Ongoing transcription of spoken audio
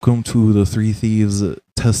Welcome to the Three Thieves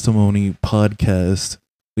Testimony Podcast.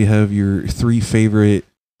 We have your three favorite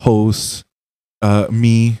hosts,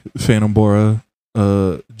 me, Phantom Bora,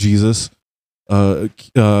 Jesus,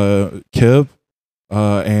 Kip,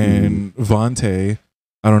 and Vontae.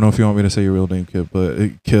 I don't know if you want me to say your real name, Kip,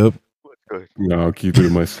 but Kip. No, I'll keep it to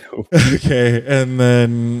myself. Okay, and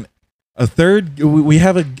then a third, we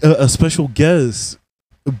have a special guest,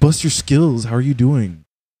 BusterSkills. How are you doing,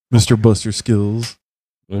 Mr. BusterSkills?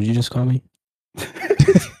 What did you just call me?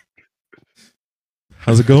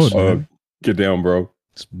 How's it going, man? Get down, bro.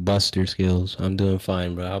 It's BusterSkills. I'm doing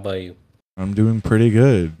fine, bro. How about you? I'm doing pretty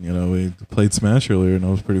good. You know, we played Smash earlier, and it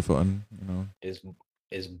was pretty fun. You know, It's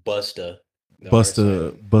Busta.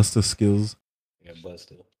 Busta skills. Yeah,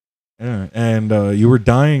 Busta. Yeah, and you were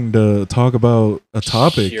dying to talk about a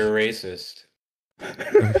topic. You're racist.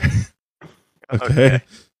 Okay.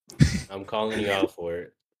 I'm calling you out for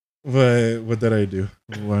it. What did I do?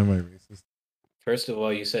 Why am I racist? First of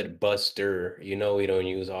all, you said Buster. You know we don't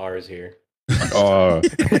use R's here.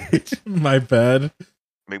 My bad.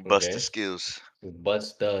 Make BusterSkills.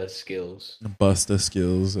 BusterSkills.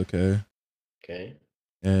 BusterSkills. Okay. Okay.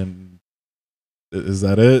 And is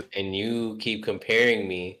that it? And you keep comparing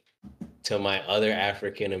me to my other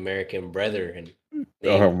African American brethren.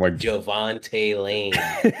 Oh my Javante Lane.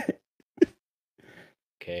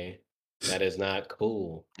 Okay. That is not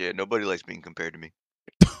cool. Yeah, nobody likes being compared to me.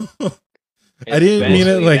 I didn't mean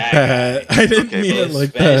it like that. I didn't mean it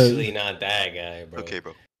like that. Especially not that guy, bro. Okay,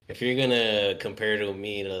 bro. If you're gonna compare to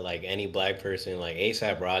me to like any black person, like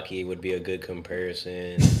A$AP Rocky would be a good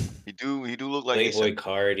comparison. You do look like Playboy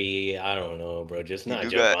Cardi. I don't know, bro. Just not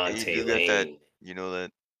you Javante got Lane. that, you know,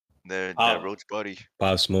 that roach body.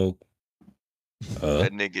 Pop Smoke.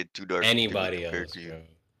 That nigga too dark. Anybody else, bro.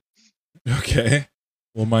 Okay.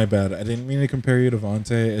 Well, my bad. I didn't mean to compare you to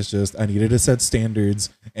Vontae. It's just I needed to set standards,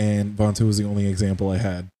 and Vontae was the only example I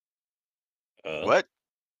had. What?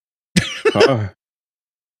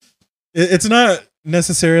 It's not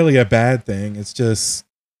necessarily a bad thing. It's just,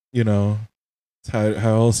 you know, how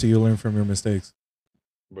else do you learn from your mistakes?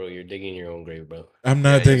 Bro, you're digging your own grave, bro. I'm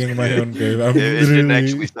not digging my own grave. It didn't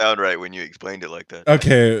actually sound right when you explained it like that.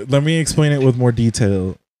 Okay, let me explain it with more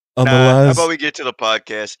detail. How about we get to the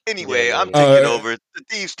podcast? Anyway, I'm taking over the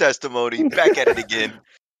Thieves Testimony, back at it again.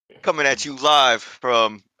 Coming at you live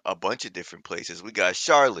from a bunch of different places. We got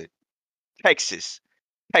Charlotte, Texas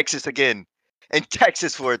again, and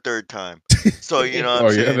Texas for a third time. So, you know what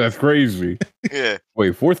I'm saying? Yeah, that's crazy. Yeah.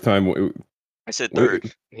 Wait, fourth time? I said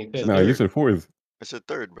third. No, you said fourth. I said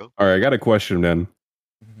third, bro. All right, I got a question then.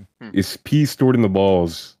 Is pee stored in the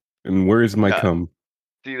balls? And where is my cum?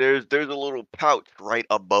 See, there's a little pouch right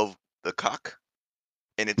above the cock,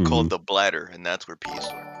 and it's called the bladder, and that's where pee is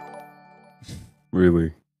stored.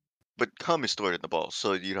 Really? But cum is stored in the balls,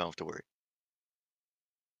 so you don't have to worry.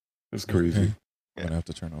 That's crazy. Okay. I'm gonna have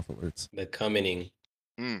to turn off alerts. The coming.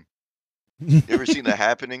 You ever seen The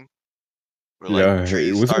Happening? Where,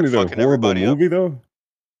 trees wasn't it a horrible movie though?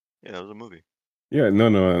 Yeah, it was a movie. Yeah,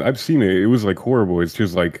 no, I've seen it. It was like horrible. It's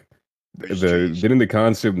just like didn't the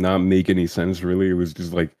concept not make any sense really? It was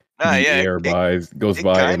just like air goes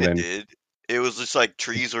by and then did. It was just like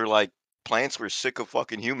trees or like plants were sick of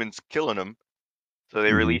fucking humans killing them, so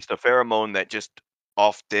they released a pheromone that just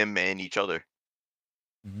off them and each other.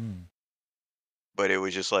 But it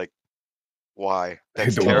was just like, why?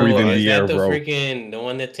 That's terrible. Is that the freaking the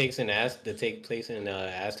one that takes place in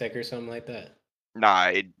Aztec or something like that?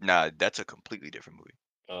 Nah, that's a completely different movie.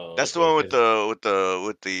 Oh, that's the one with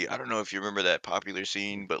the I don't know if you remember that popular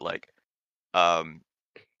scene, but like,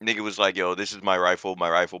 nigga was like, "Yo, this is my rifle. My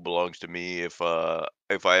rifle belongs to me. If I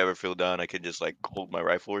ever feel down, I can just like hold my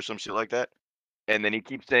rifle or some shit like that." And then he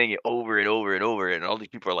keeps saying it over and over and over, and all these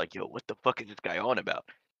people are like, "Yo, what the fuck is this guy on about?"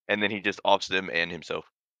 And then he just offs them and himself.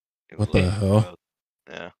 What the hell?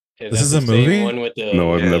 Yeah. This is a movie? One with the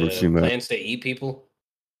no, I've never seen that. Plants to eat people.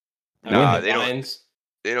 Nah,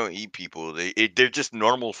 they don't eat people. They're just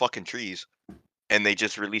normal fucking trees, and they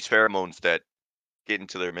just release pheromones that get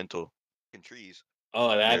into their mental trees.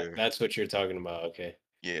 Oh, that's what you're talking about. Okay.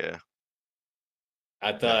 Yeah.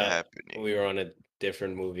 I thought we were on a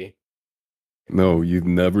different movie. No, you've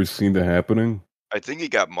never seen The Happening? I think he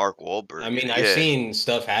got Mark Wahlberg. I mean, I've seen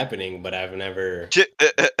stuff happening, but I've never. This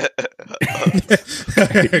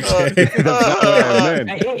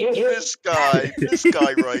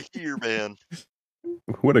guy right here, man.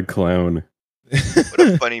 What a clown. What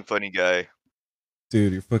a funny guy.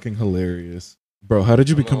 Dude, you're fucking hilarious. Bro, how did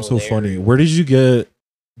you become so funny? Where did you get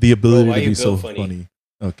the ability to be so funny?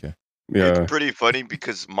 Okay. Yeah. It's pretty funny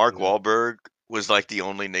because Mark Wahlberg was like the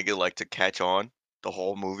only nigga like to catch on the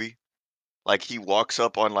whole movie. Like he walks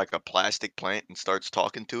up on like a plastic plant and starts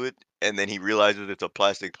talking to it, and then he realizes it's a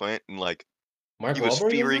plastic plant, and like Mark he was Wahlberg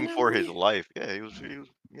was in fearing that for his movie? life. Yeah, he was.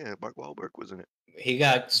 Yeah, Mark Wahlberg was in it. He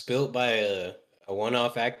got spilt by a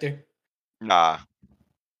one-off actor? Nah,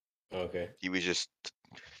 Okay. he was just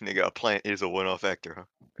nigga. A plant is a one-off actor,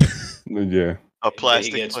 huh? Yeah. A Did he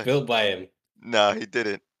plastic get plant. spilt by him? Nah, he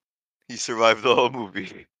didn't. He survived the whole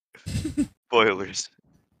movie. Spoilers.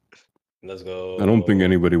 Let's I don't think go.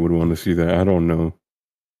 anybody would want to see that. I don't know.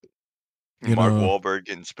 You Mark know, Wahlberg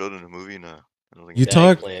getting spilled in a movie? Nah, I don't think you The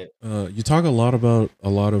talk eggplant. you talk a lot about a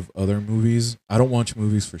lot of other movies. I don't watch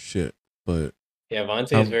movies for shit, but Yeah,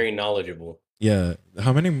 Vontae is very knowledgeable. yeah,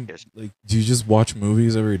 how many Yes. like do you just watch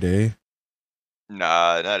movies every day?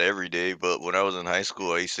 Nah, not every day, but when I was in high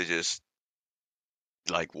school, I used to just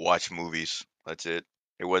like watch movies. That's it.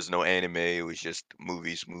 There was no anime. It was just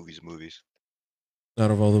movies, movies, movies. Out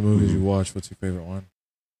of all the movies you watch, what's your favorite one?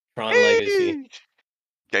 Tron Legacy.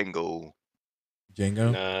 Django.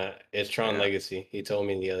 Django? Nah, it's Tron Yeah. Legacy. He told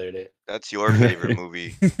me the other day. That's your favorite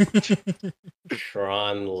movie.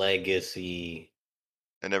 Tron Legacy.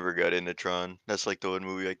 I never got into Tron. That's like the one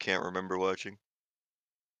movie I can't remember watching.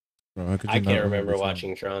 Bro, how could you I not can't remember Tron?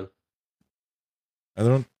 watching Tron. I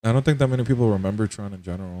don't think that many people remember Tron in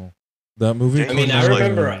general. That movie. I mean, came I out,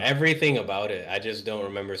 remember everything about it. I just don't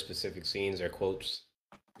remember specific scenes or quotes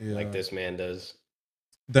yeah. like this man does.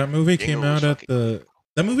 That movie Django came was out at fucking the.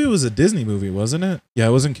 That movie was a Disney movie, wasn't it? Yeah,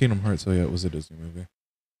 it wasn't Kingdom Hearts, so yeah, it was a Disney movie.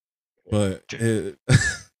 But it,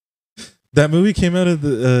 that movie came out at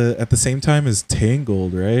the same time as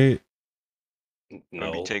Tangled, right? I'm gonna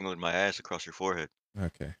No. be tangling my ass across your forehead.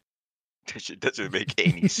 Okay. That shit doesn't make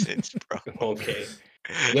any sense, bro. Okay.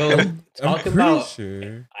 Yo, I'm talk pretty about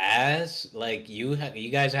sure. ass. Like you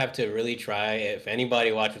guys have to really try. If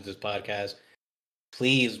anybody watches this podcast,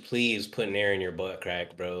 please put an air in your butt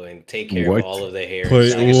crack, bro, and take care What? of all of the hair Put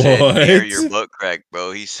inside Nigga of said what? air your butt crack,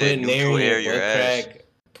 bro. He Put said an air neutral in air your your butt ass. crack.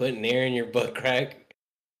 Put an air in your butt crack.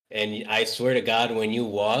 And I swear to God, when you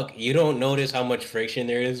walk, you don't notice how much friction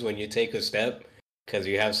there is when you take a step because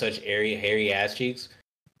you have such hairy ass cheeks.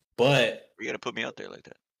 But You gotta put me out there like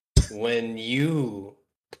that. when you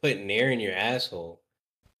put an air in your asshole,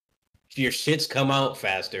 your shits come out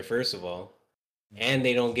faster, first of all, and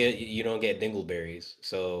you don't get dingleberries.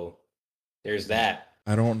 So there's that.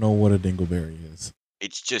 I don't know what a dingleberry is.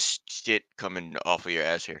 It's just shit coming off of your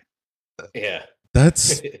ass here. Yeah.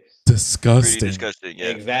 That's Pretty disgusting. disgusting, yeah.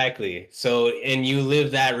 Exactly. So, and you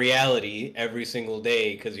live that reality every single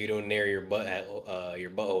day because you don't nair your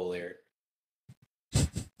butthole there.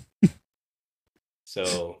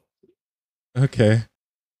 So, Okay.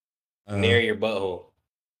 nair your butthole.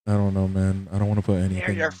 I don't know, man. I don't want to put anything.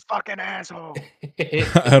 Near your fucking asshole.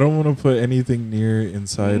 I don't want to put anything near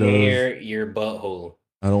inside Near of. your butthole.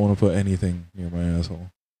 I don't want to put anything near my asshole.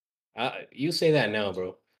 You say that now,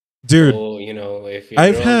 bro. Dude, So, you know, if your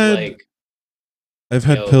I've girl's had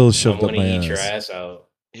like, pills I shoved up want to my eat your ass. ass out.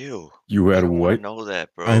 Ew. You I had don't want what? to know that,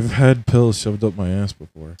 bro. I've had pills shoved up my ass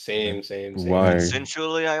before. Same. Why?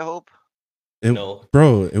 Consensually, I hope. No.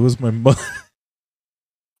 Bro, it was my mother.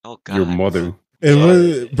 Oh God. Your mother. It Yeah,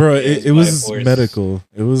 was, bro. it It was was by force. medical.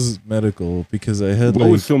 It was medical because I had What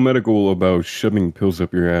like was so medical about shoving pills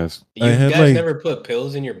up your ass? You I had, guys like- never put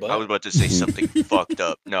pills in your butt? I was about to say something fucked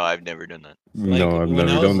up. No, I've never done that. Like, No, I've when never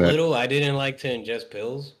I was done that. little, I didn't like to ingest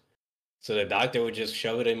pills, so the doctor would just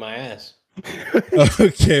shove it in my ass.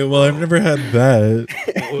 Okay, well, I've never had that.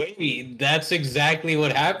 Wait, that's exactly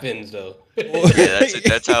what happens, though. Yeah,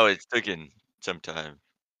 that's how it's taken sometime.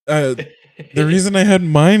 The reason I had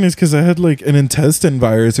mine is because I had like an intestine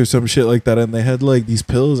virus or some shit like that, and they had like these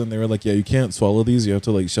pills, and they were like, "Yeah, you can't swallow these. You have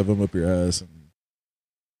to like shove them up your ass." And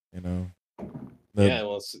you know, yeah,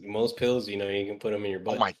 well, most pills, you know, you can put them in your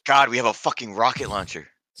butt. Oh my God, we have a fucking rocket launcher.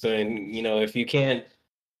 So, and you know, if you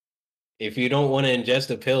don't want to ingest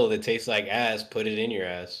a pill that tastes like ass, put it in your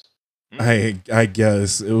ass. I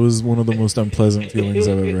guess it was one of the most unpleasant feelings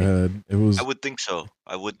I've ever had. It was. I would think so.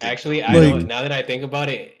 I would think Actually, so. I know, Like- now that I think about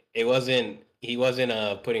it, he wasn't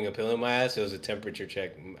putting a pill in my ass. It was a temperature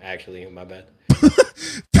check. Actually, my bad.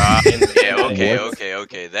 Yeah, okay, What?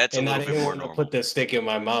 okay. That's And a I little bit didn't more want to normal. put the stick in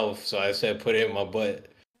my mouth, so I said put it in my butt.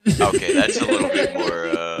 Okay, that's a little bit more. All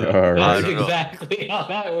I That's right. don't know. exactly how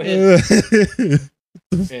that went.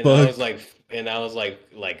 The And fuck? I was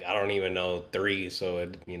like I don't even know 3, so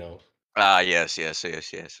it, you know, Yes.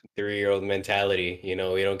 3-year-old mentality. You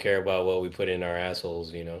know, we don't care about what we put in our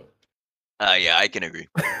assholes. You know, Yeah, I can agree.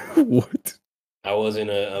 What? I wasn't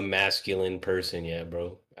a masculine person yet,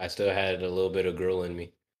 bro. I still had a little bit of girl in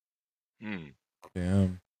me. Hmm.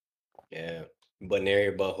 Damn. Yeah, but near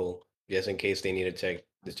your butthole, just in case they need to check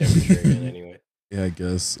the temperature again anyway. Yeah, I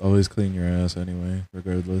guess always clean your ass anyway,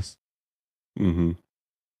 regardless. Mm-hmm.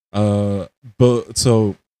 But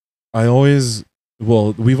so I always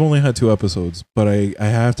we've only had 2 episodes, but I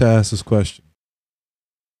have to ask this question.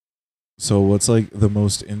 So what's like the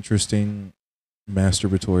most interesting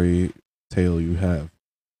masturbatory tale you have?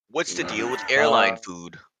 What's the deal with airline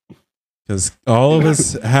food? Because all of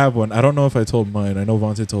us have one. I don't know if I told mine. I know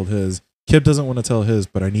Vontae told his. Kip doesn't want to tell his,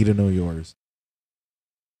 but I need to know yours.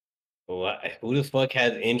 Who the fuck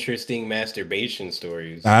has interesting masturbation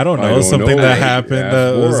stories? I don't know. Something that happened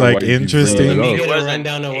that was like interesting. Let me get It a wasn't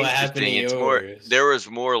rundown of what happened in interesting. It's more. yours. There was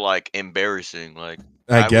more like embarrassing. Like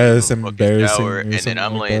I was in guess the fucking embarrassing shower, or and then something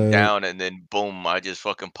I'm like laying that. down, and then boom, I just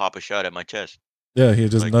fucking pop a shot at my chest. Yeah, he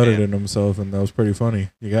just Like, nutted damn. in himself, and that was pretty funny.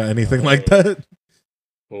 You got anything like that?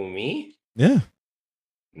 Who, me? Yeah.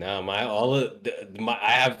 No,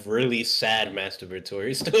 I have really sad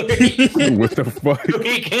masturbatory stories. What the fuck?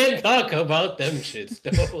 We can't talk about them shits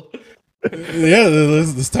though. Yeah,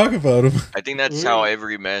 let's talk about him. I think that's how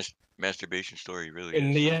every masturbation story really is.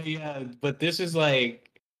 And yeah, but this is like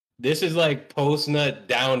post nut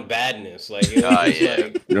down badness. Like it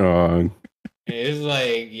was it's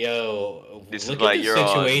like, yo, this look is like at the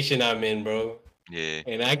situation I'm in, bro. Yeah.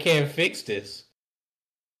 And I can't fix this.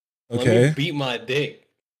 Okay. Let me beat my dick.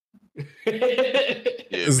 Yeah,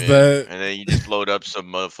 is man. that... And then you just load up some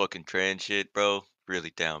motherfucking trans shit, bro.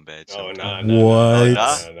 Really down bad. Oh, sometimes.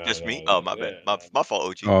 What? Just me? Oh, my bad. My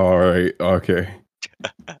fault, OG. All right. Okay.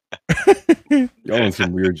 Y'all on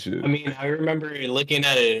some weird shit. I mean, I remember looking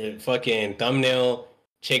at a fucking thumbnail.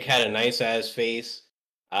 Chick had a nice ass face.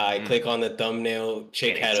 I click on the thumbnail.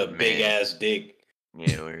 Chick had a big ass dick.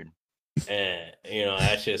 Yeah, weird. And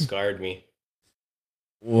that shit scarred me.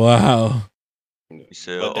 Wow.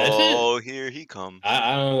 So, here he comes.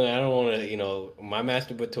 I don't want to. My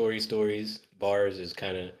masturbatory stories, bars is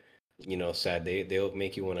kind of, sad. They'll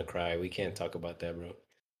make you want to cry. We can't talk about that, bro.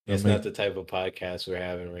 It's not the type of podcast we're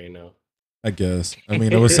having right now. I guess. I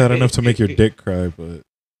mean, it was sad enough to make your dick cry, but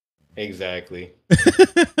exactly.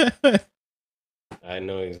 I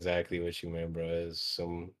know exactly what you meant, bro. It's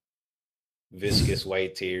some viscous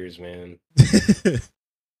white tears, man.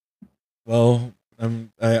 Well,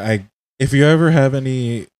 I if you ever have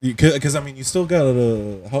any, because I mean, you still got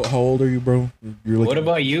how old are you, bro? What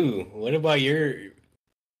about you? What about your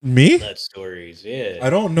nut stories? Yeah,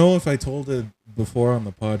 I don't know if I told it before on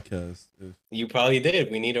the podcast. You probably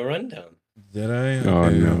did. We need a rundown. Did I? Oh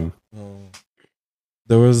no. Well,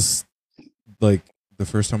 there was like the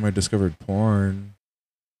first time I discovered porn,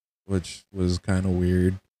 which was kind of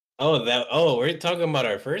weird. Oh, we're talking about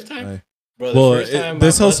our first time? Bro, the first time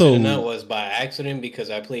this I also busted a nut was by accident because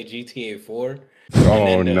I played GTA 4.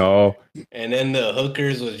 Oh no. And then the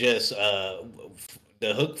hookers was just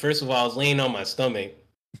the hook. First of all, I was laying on my stomach,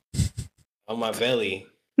 on my belly,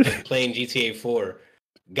 playing GTA 4.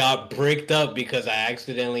 Got bricked up because I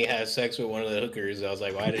accidentally had sex with one of the hookers. I was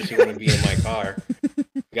like, why does she want to be in my car?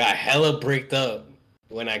 Got hella bricked up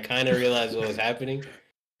when I kind of realized what was happening.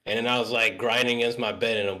 And then I was like grinding against my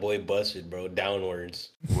bed and a boy busted, bro,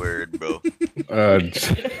 downwards. Word, bro. There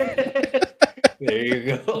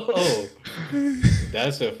you go.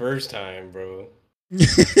 That's the first time, bro.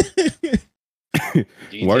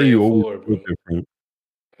 Why are you always built different?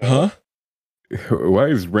 Huh? Why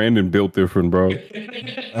is Brandon built different, bro? I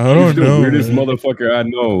don't know. The weirdest motherfucker I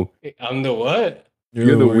know. I'm the what?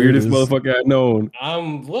 You're the weirdest motherfucker I know.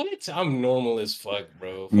 I'm what? I'm normal as fuck,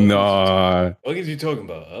 bro. Nah. What are you talking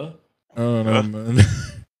about, huh? I don't know, man.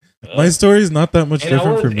 My story is not that much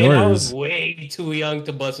different from yours. I was way too young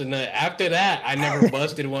to bust a nut. After that, I never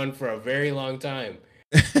busted one for a very long time.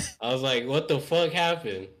 I was like, what the fuck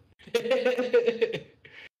happened?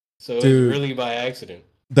 So it was really by accident.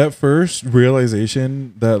 That first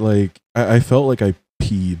realization that like I felt like I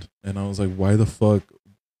peed, and I was like, why the fuck?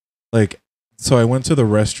 Like, so I went to the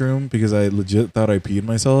restroom because I legit thought I peed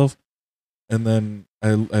myself, and then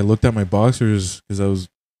I looked at my boxers because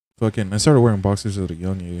I started wearing boxers at a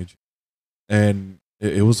young age, and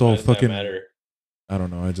it was all fucking. I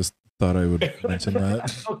don't know. I just thought I would mention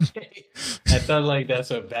that. Okay, I thought like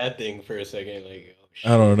that's a bad thing for a second. Like, oh,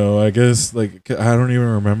 shit. I don't know. I guess like I don't even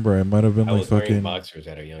remember. I might have been I like was fucking wearing boxers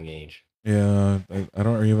at a young age. Yeah, I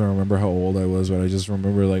don't even remember how old I was, but I just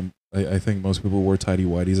remember like I think most people wore tidy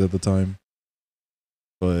whities at the time.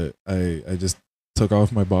 But I just took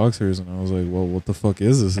off my boxers and I was like, well, what the fuck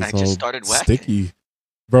is this? It's all started sticky.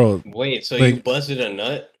 Bro. Wait, so like, you busted a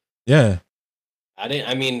nut? Yeah. I didn't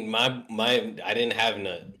I didn't have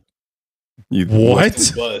nut. What?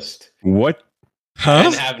 To bust. What? Huh? I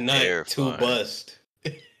didn't have nut to bust.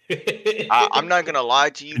 I'm not gonna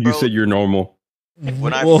lie to you, bro. You said you're normal.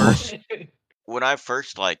 when I Well,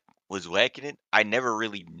 first like was whacking it, I never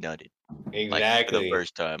really nutted like for the Exactly.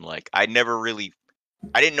 first time. Like I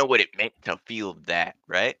didn't know what it meant to feel that,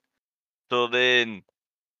 right? So then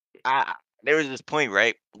I there was this point,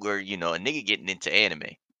 right, where a nigga getting into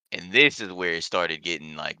anime, and this is where it started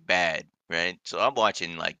getting like bad, right? So I'm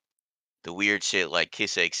watching like the weird shit like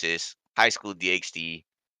Kiss Exist, High School DxD,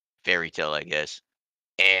 Fairy Tale, I guess,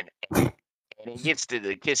 and it gets to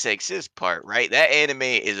the Kiss Exist part, right? That anime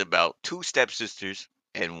is about two stepsisters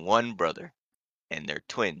and one brother, and they're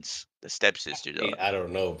twins. The stepsisters are, I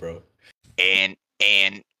don't know, bro. and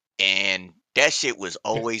and and that shit was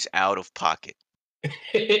always out of pocket.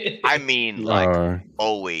 I mean, like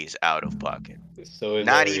always out of pocket. So is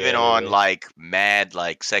Not every even on anime. like mad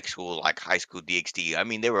like sexual like High School DxD. I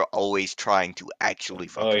mean, they were always trying to actually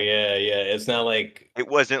fuck Oh him. yeah, yeah. It's not like It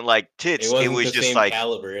wasn't like it tits. It wasn't was the just same like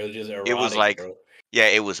caliber. It was just it was erotic, like bro. yeah,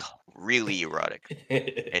 it was really erotic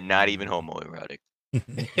and not even homoerotic.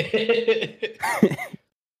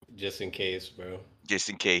 Just in case, bro. Just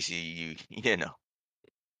in case you know.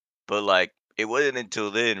 But like it wasn't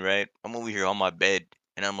until then, right? I'm over here on my bed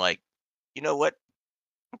and I'm like, you know what?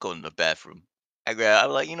 I'm going to the bathroom. I'm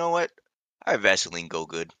like, you know what? I have Vaseline go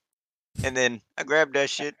good. And then I grabbed that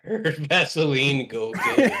shit. Heard Vaseline go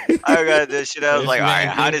good. I got that shit. I was This like, all right,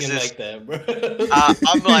 man how does thinking this? like that,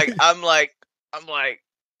 bro. I'm like,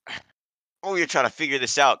 oh, you're trying to figure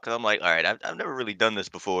this out because I'm like, all right, I've never really done this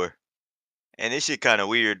before, and this shit kind of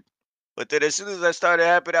weird. But then as soon as that started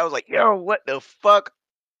happening, I was like, yo, what the fuck?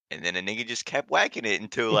 And then the nigga just kept whacking it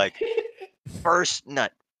until like first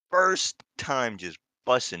nut, first time just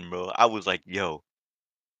busting, bro. I was like, yo,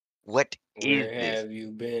 what is Where this? have you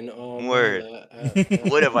been all my Word.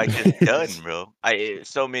 What have I just done, bro?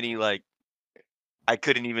 So many like I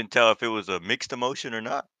couldn't even tell if it was a mixed emotion or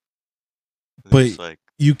not. It was but just like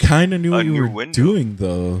you kind of knew a what you new were window. doing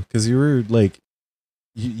though, because you were like,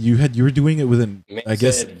 you were doing it within, Man I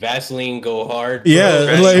guess. said Vaseline go hard, bro. Yeah,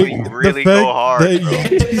 Vaseline like really the fact go hard,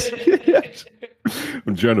 that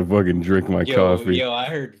I'm trying to fucking drink my coffee. Yo, I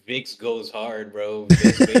heard Vicks goes hard, bro.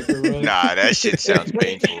 Vicks vapor, bro. Nah, that shit sounds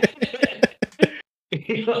painful.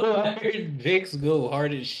 Yo, I heard Vicks go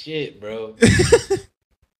hard as shit, bro.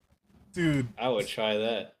 dude, I would try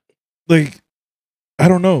that. like, I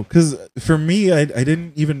don't know, because for me, I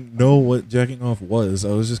didn't even know what jacking off was.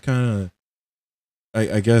 I was just kind of,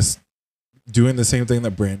 I guess, doing the same thing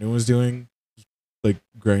that Brandon was doing, like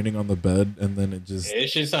grinding on the bed, and then it just. It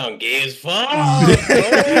should sound gay as fuck.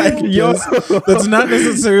 Yo, That's not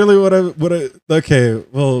necessarily what I. Okay,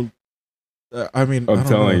 well, I mean, I'm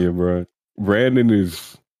telling you, bro. Brandon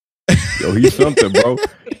is, yo, he's something, bro.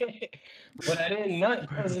 But I didn't nut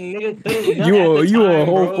because the nigga couldn't nut You a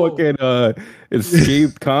whole bro. fucking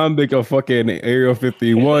escaped convict of fucking Area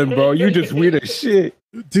 51, bro. You just weird as shit,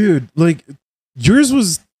 dude. Like yours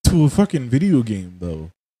was to a fucking video game though.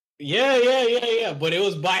 Yeah. But it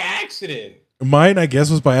was by accident. Mine, I guess,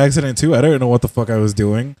 was by accident too. I didn't know what the fuck I was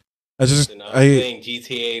doing. I just, And I'm playing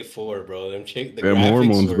GTA 4, bro. The Them graphics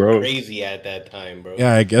hormones, were bro. crazy at that time, bro.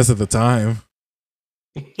 yeah, I guess at the time.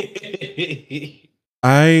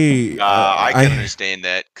 I can understand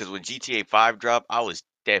that because when GTA 5 dropped, I was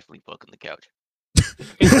definitely fucking the couch.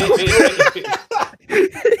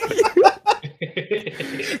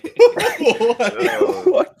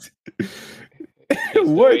 What? That's the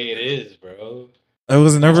What? way it is, bro. I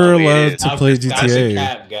was never the way it allowed is. to play Stop the GTA.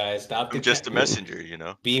 cap, guys. Stop the I'm just a cap. messenger, you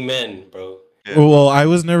know. Be men, bro. Yeah. Well, I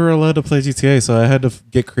was never allowed to play GTA, so I had to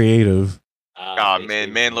get creative. Ah,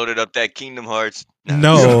 man loaded up that Kingdom Hearts.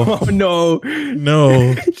 No, No.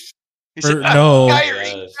 He said, no.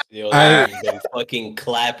 Kyrie. Yo, I- them fucking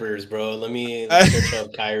clappers, bro. Let me search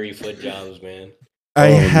up Kyrie foot jobs, man. I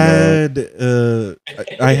Oh, no. had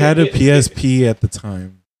I had a PSP at the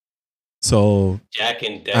time, so Jack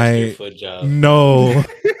and Dexter foot jobs. no.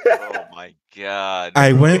 Oh my god.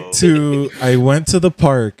 I bro. went to the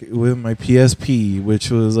park with my PSP,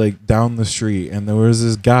 which was like down the street, and there was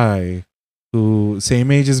this guy who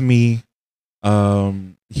same age as me.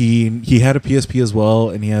 He had a PSP as well,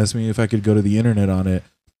 and he asked me if I could go to the internet on it,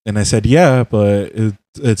 and I said yeah, but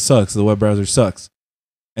it sucks. The web browser sucks.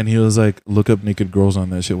 And he was like, look up naked girls on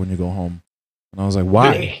that shit when you go home. And I was like,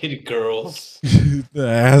 why? Naked girls. I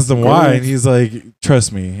asked him why, and he's like,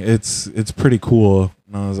 trust me, it's pretty cool.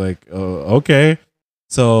 And I was like, oh, okay.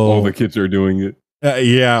 So All the kids are doing it.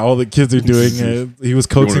 yeah, all the kids are doing it. He was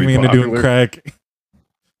wanna coaxing be me into doing popular? crack.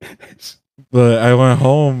 But I went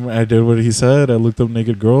home, I did what he said. I looked up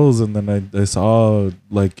naked girls, and then I saw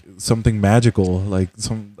like something magical. Like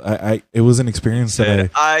it was an experience that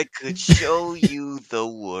Said, I could show you the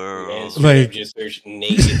world. Man, Like, just searched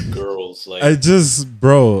naked girls. Like,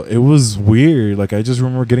 bro, it was weird. Like, I just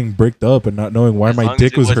remember getting bricked up and not knowing why my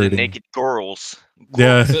dick was hurting. Naked girls.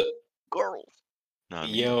 Yeah. So, girls. No, I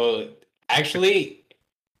mean, yo, actually,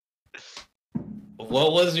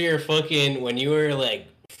 what was your fucking when you were like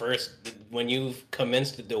when you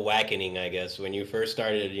commenced the wackening? I guess when you first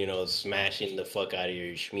started, smashing the fuck out of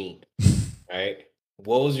your schmeat, right?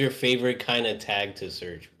 What was your favorite kind of tag to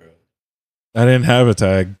search, bro? I didn't have a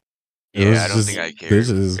tag. It was I don't just think I cared.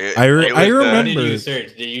 bitches. I remember. What did you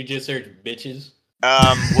search? Did you just search bitches?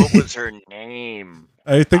 What was her name?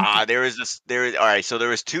 I think there was all right, so there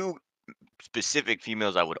was two specific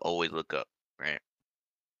females I would always look up, right?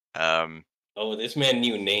 Oh, this man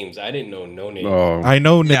knew names. I didn't know no names. I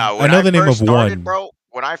know the name of one. Bro,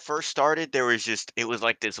 when I first started, it was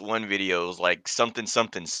like this one video. It was like something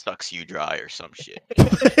sucks you dry or some shit.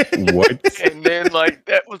 What? And then like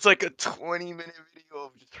that was like a 20-minute video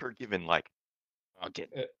of just her giving like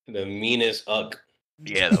the meanest uck.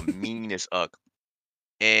 Yeah, the meanest uck.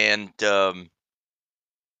 And damn,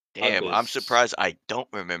 I'm surprised I don't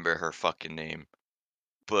remember her fucking name.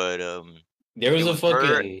 But there was a fucking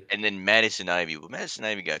her, and then Madison Ivy. Well, Madison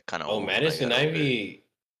Ivy got kind of old. Madison Ivy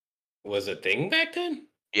was a thing back then?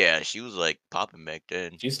 Yeah, she was like popping back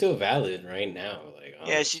then. She's still valid right now. Like,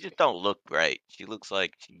 honestly. Yeah, she just don't look right. She looks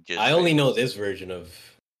like she just. I only know this version of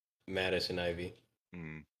Madison Ivy.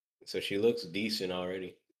 Hmm. So she looks decent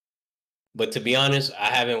already. But to be honest, I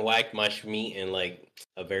haven't whacked my schmeat in like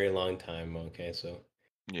a very long time. Okay, so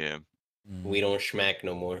yeah, we don't schmack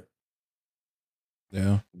no more.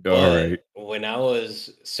 Yeah. All right. When I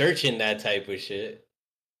was searching that type of shit,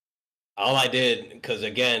 all I did, because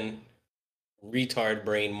again, retard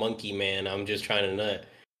brain monkey man, I'm just trying to nut.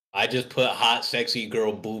 I just put hot, sexy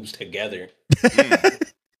girl boobs together.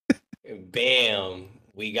 Bam.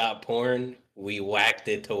 We got porn. We whacked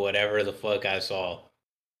it to whatever the fuck I saw.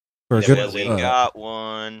 We got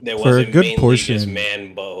one. There for wasn't a good mainly portion. just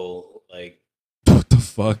man butthole. Like, what the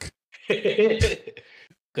fuck?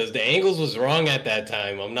 Because the angles was wrong at that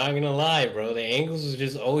time. I'm not gonna lie, bro. The angles was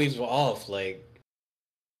just always off. Like,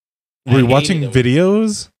 were you watching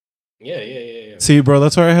videos? Yeah. See, bro,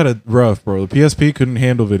 that's why I had it rough, bro. The PSP couldn't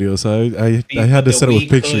handle videos, so I had to set it with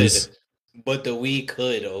pictures. But the Wii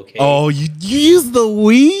could, okay. Oh, you used the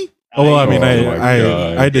Wii? Oh, well, I mean,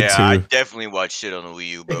 I did too. I definitely watched shit on the Wii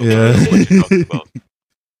U, bro. Yeah. What you talking about?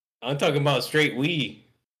 I'm talking about straight Wii.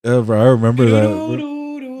 Yeah, bro, I remember that.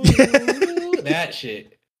 That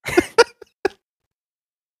shit.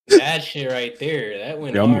 That shit right there. That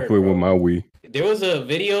went hard, I'm gonna play with my Wii. There was a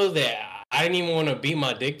video that I didn't even want to beat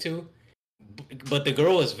my dick to, but the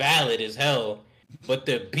girl was valid as hell. But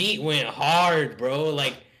the beat went hard, bro.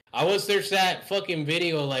 Like, I would search that fucking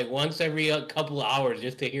video like once every couple of hours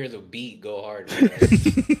just to hear the beat go hard.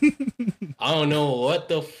 I don't know what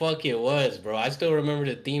the fuck it was, bro. I still remember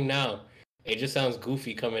the theme now. It just sounds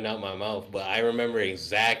goofy coming out my mouth, but I remember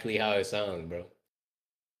exactly how it sounds, bro.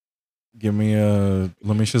 Let me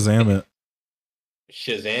Shazam it.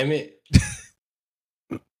 Shazam it?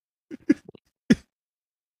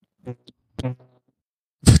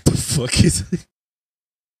 What the fuck is it?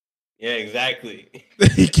 Yeah, exactly.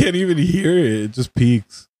 You can't even hear it. It just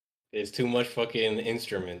peaks. There's too much fucking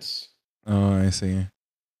instruments. Oh, I see.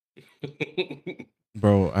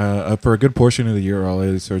 Bro, for a good portion of the year, all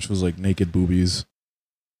I searched was like naked boobies.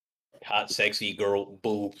 Hot, sexy girl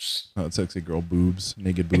boobs. Hot, sexy girl boobs.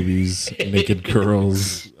 Naked boobies. Naked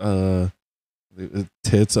girls.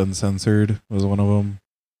 Tits uncensored was one of them.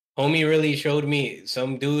 Homie really showed me.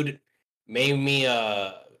 Some dude made me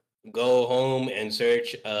go home and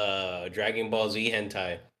search Dragon Ball Z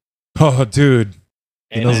hentai. Oh, dude.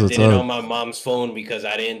 And I did it on my mom's phone because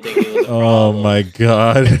I didn't think it was a problem. Oh my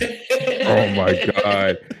god. Oh my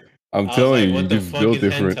god. I'm telling you, you just built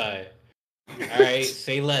different. Hentai? All right,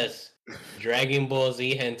 say less. Dragon Ball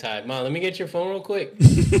Z hentai. Mom, let me get your phone real quick.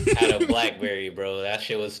 Had a BlackBerry, bro. That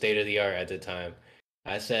shit was state of the art at the time.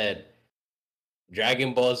 I said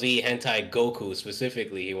Dragon Ball Z hentai Goku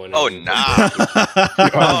specifically. He wanted. Oh nah.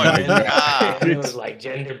 It was like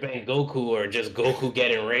gender bent Goku or just Goku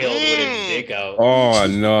getting railed with his dick out. Oh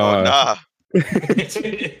no. Oh nah.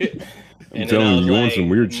 I'm telling you, you want some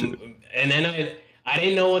weird shit. And then I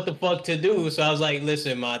didn't know what the fuck to do, so I was like,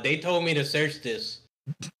 "Listen, ma, they told me to search this."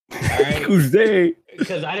 All right, who's they?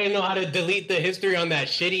 Because I didn't know how to delete the history on that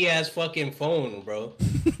shitty ass fucking phone, bro.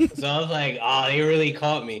 So I was like, "Oh, they really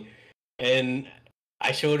caught me." And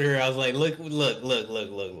I showed her. I was like, "Look!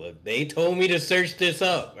 They told me to search this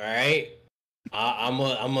up. All right, I'm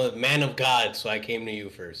a man of God, so I came to you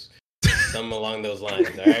first. Something along those lines.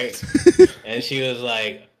 All right." And she was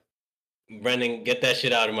like, Brendan, get that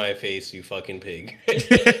shit out of my face, you fucking pig.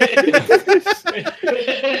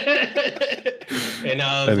 And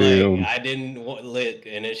I was like, I didn't lick.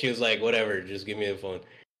 And then she was like, whatever, just give me the phone.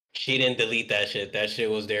 She didn't delete that shit. That shit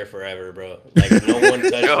was there forever, bro. Like, no one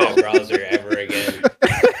touched that browser ever again.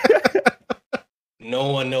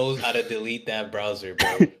 No one knows how to delete that browser,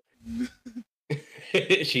 bro.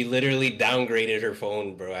 She literally downgraded her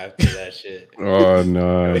phone, bro, after that shit. Oh,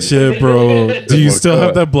 no. Shit, bro. Do you still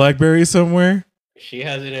have that BlackBerry somewhere? She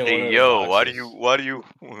has it in Hey, one of yo, the boxes. why do you,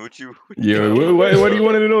 what you? Yo, why do you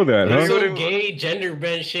want to know that, There's huh? some gay gender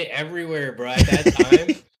bent shit everywhere, bro. At that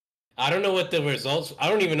time, I don't know what the results. I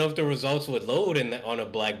don't even know if the results would load on a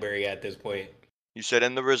BlackBerry at this point. You said,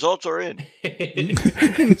 and the results are in.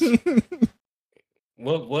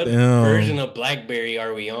 What version of BlackBerry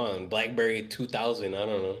are we on? BlackBerry 2000. I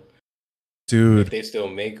don't know, dude. If they still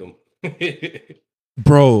make them,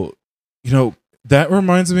 bro. You know that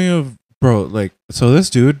reminds me of. Bro, like, so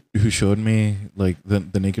this dude who showed me, like,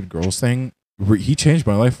 the naked girls thing, he changed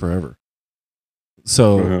my life forever.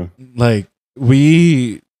 So, like,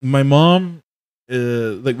 my mom,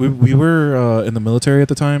 like, we were in the military at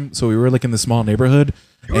the time, so we were, like, in the small neighborhood.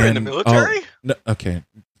 You were in the military? No, okay.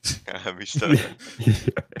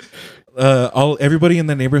 Everybody in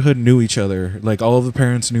the neighborhood knew each other. Like, all of the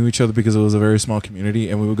parents knew each other because it was a very small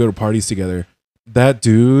community, and we would go to parties together. That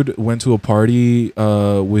dude went to a party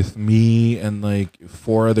with me and like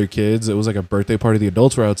 4 other kids. It was like a birthday party. The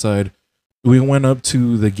adults were outside. We went up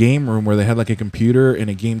to the game room where they had like a computer and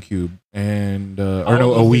a GameCube and a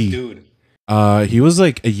Wii. Dude? He was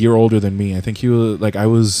like a year older than me. I think he was like I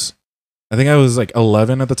was like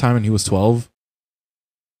 11 at the time and he was 12.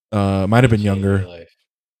 Might have been younger.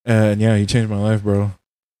 And yeah, he changed my life, bro.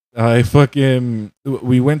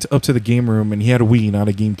 We went up to the game room and he had a Wii, not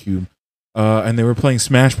a GameCube. And they were playing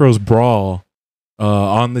Smash Bros. Brawl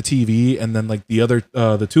on the TV, and then like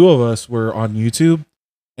the 2 of us were on YouTube,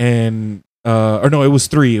 and or no, it was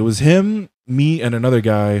 3. It was him, me, and another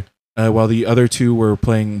guy, while the other 2 were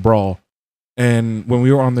playing Brawl. And when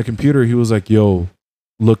we were on the computer, he was like, "Yo,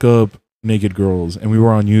 look up naked girls," and we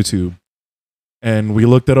were on YouTube, and we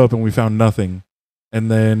looked it up, and we found nothing. And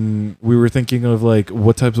then we were thinking of like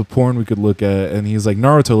what types of porn we could look at, and he's like,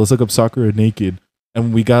 "Naruto, let's look up Sakura naked."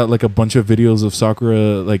 And we got like a bunch of videos of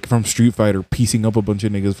Sakura like from Street Fighter piecing up a bunch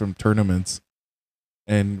of niggas from tournaments.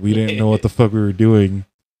 And we didn't know what the fuck we were doing.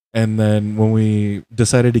 And then when we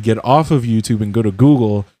decided to get off of YouTube and go to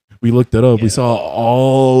Google, we looked it up. Yeah. We saw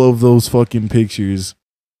all of those fucking pictures.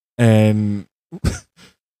 And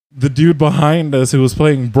the dude behind us who was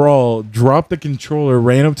playing Brawl dropped the controller,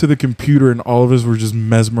 ran up to the computer, and all of us were just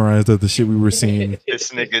mesmerized at the shit we were seeing.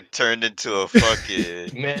 This nigga turned into a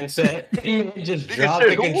fucking... Man said, just dropped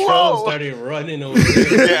the controller and started running over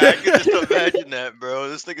there. Yeah, I can just imagine that, bro.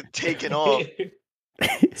 This nigga taking off.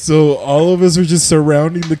 So all of us were just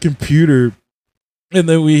surrounding the computer, and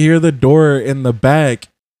then we hear the door in the back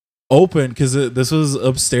open, because this was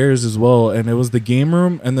upstairs as well, and it was the game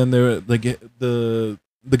room, and then there like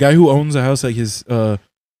the guy who owns the house, like his the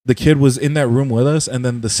kid was in that room with us, and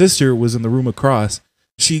then the sister was in the room across.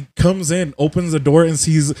 She comes in, opens the door, and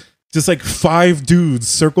sees just like 5 dudes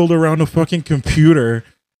circled around a fucking computer.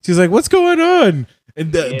 She's like, "What's going on?"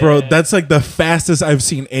 And bro, that's like the fastest I've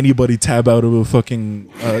seen anybody tab out of a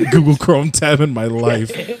fucking Google Chrome tab in my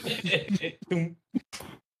life.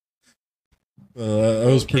 That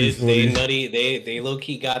was pretty funny. They low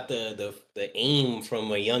key got the aim from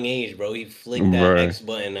a young age, bro. He flicked that X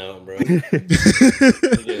button out, bro.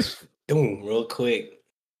 Just boom, real quick.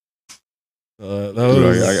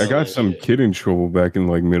 I got some kid in trouble back in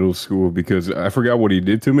like middle school because I forgot what he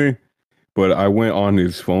did to me, but I went on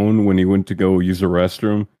his phone when he went to go use the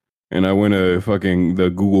restroom, and I went to fucking the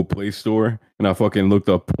Google Play Store, and I fucking looked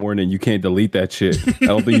up porn, and you can't delete that shit. I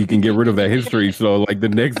don't think you can get rid of that history. So like the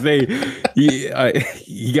next day, he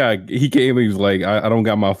came and he was like, I don't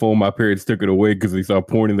got my phone. My parents took it away because they saw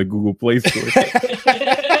porn in the Google Play Store.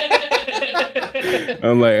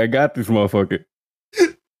 I'm like, I got this motherfucker.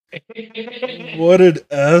 What an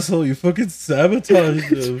asshole. You fucking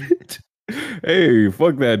sabotaged him. Hey,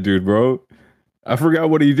 fuck that dude, bro. I forgot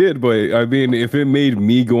what he did, but I mean, if it made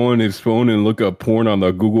me go on his phone and look up porn on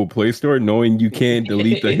the Google Play Store, knowing you can't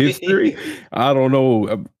delete the history, I don't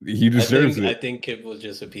know. He deserves it. I think Kip was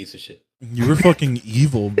just a piece of shit. You were fucking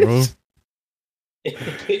evil, bro.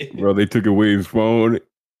 Bro, they took away his phone.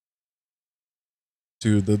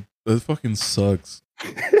 Dude, that fucking sucks.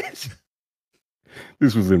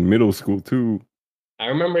 This was in middle school, too. I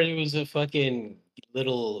remember it was a fucking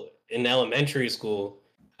little, in elementary school,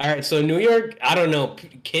 All right, so New York, I don't know.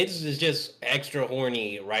 Kids is just extra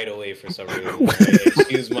horny right away for some reason. All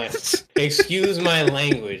right? Excuse my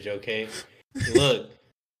language, okay? Look,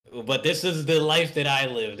 but this is the life that I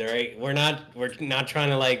lived, all right? We're not trying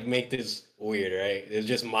to like make this weird, right? It's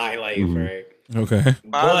just my life, Mhm. right? Okay.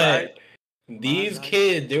 My life. But these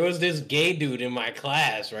kids, there was this gay dude in my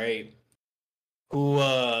class, right? Who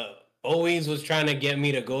always was trying to get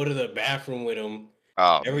me to go to the bathroom with him.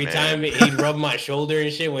 Oh Every man. time he'd rub my shoulder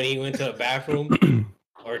and shit when he went to the bathroom,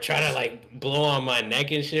 or try to like blow on my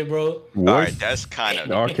neck and shit, bro. All What? right, that's kind of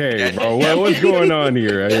Okay, bro. What's going on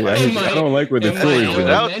here? I don't like where the In my story's was going.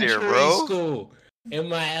 out there, elementary bro. school. In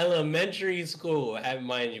my elementary school, I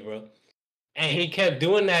mind you, bro. And he kept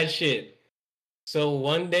doing that shit. So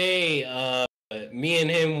one day, me and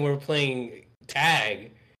him were playing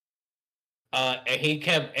tag. And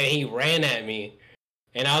he ran at me.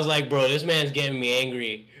 And I was like, bro, this man's getting me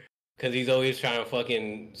angry because he's always trying to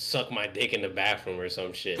fucking suck my dick in the bathroom or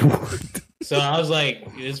some shit. So I was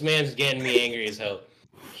like, this man's getting me angry as hell.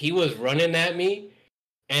 He was running at me,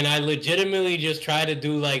 and I legitimately just tried to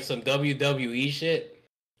do like some WWE shit.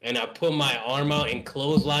 And I put my arm out and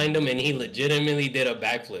clotheslined him, and he legitimately did a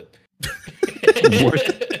backflip.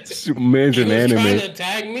 What? Man's He an was trying anime. to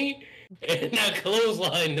tag me, and I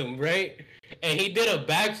clotheslined him, right? And he did a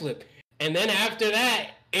backflip. And then after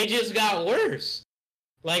that, it just got worse.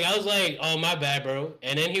 Like, I was like, oh, my bad, bro.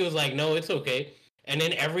 And then he was like, no, it's okay. And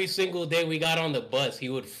then every single day we got on the bus, he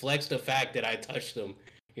would flex the fact that I touched him.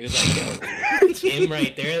 He was like, yo, him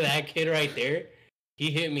right there, that kid right there,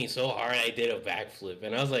 he hit me so hard I did a backflip.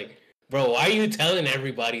 And I was like, bro, why are you telling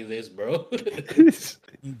everybody this, bro?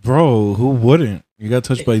 Bro, who wouldn't? You got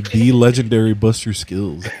touched by the legendary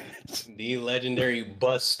BusterSkills. The legendary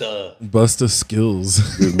Busta.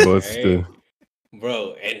 BusterSkills. Good Buster.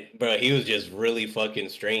 Right? Bro, he was just really fucking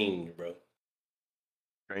strange, bro.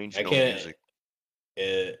 Strange I no can't. music.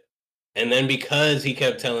 And then because he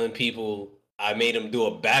kept telling people, I made him do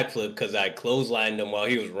a backflip because I clotheslined him while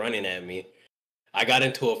he was running at me. I got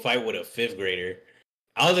into a fight with a 5th grader.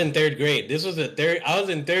 I was in 3rd grade. I was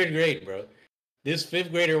in 3rd grade, bro. This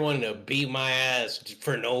 5th grader wanted to beat my ass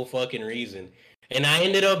for no fucking reason. And I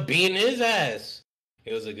ended up beating his ass.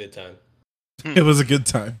 It was a good time. It was a good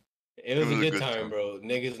time. It was a good time, bro.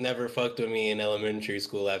 Niggas never fucked with me in elementary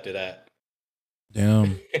school after that.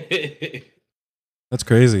 Damn. That's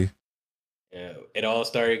crazy. Yeah, it all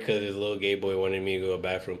started because this little gay boy wanted me to go to the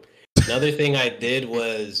bathroom. Another thing I did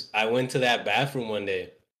was I went to that bathroom one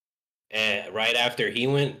day, and right after he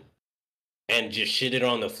went, and just shitted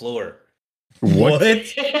on the floor. What?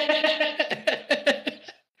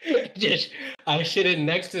 Just I shitted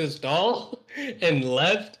next to the stall and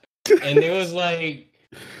left, and it was like,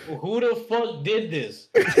 who the fuck did this?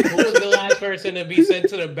 Who was the last person to be sent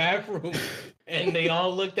to the bathroom? And they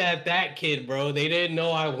all looked at that kid, bro. They didn't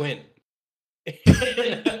know I went.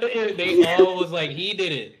 They all was like, he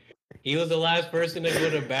did it. He was the last person to go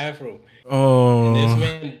to the bathroom. And this Oh,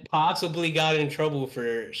 man possibly got in trouble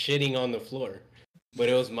for shitting on the floor. But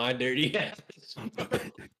it was my dirty ass.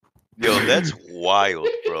 Yo, that's wild,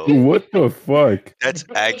 bro. What the fuck? That's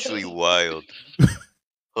actually wild.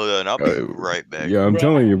 Hold on, I'll be right back. Yeah, I'm Bro,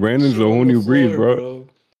 telling you, Brandon's a shit whole on the new breed, floor, bro.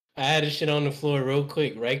 I had to shit on the floor real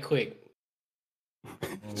quick, right quick.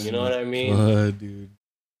 You know what I mean? God, dude.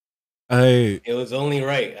 It was only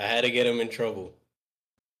right. I had to get him in trouble.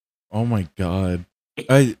 Oh my god.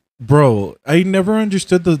 Bro, I never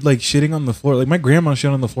understood the like shitting on the floor. Like my grandma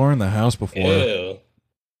shit on the floor in the house before. Ew.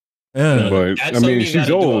 Yeah. No, But that's I something mean, you she's gotta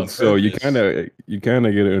do on old, so you purpose. kind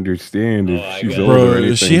of get to understand Oh, if I she's got it. old or Bro,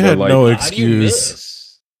 anything. she but, had like, no How do you excuse. miss?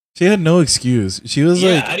 She had no excuse. She was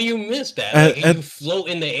Yeah, like, how do you miss that? at- Like, at- you float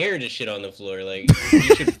in the air to shit on the floor. Like, you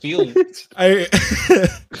should feel. I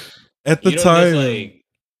at the You don't time. just like.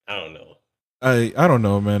 I don't know. I don't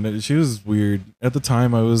know, man. She was weird. At the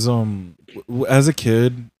time, I was as a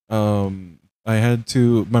kid, I had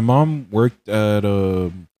to. My mom worked at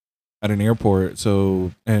an airport,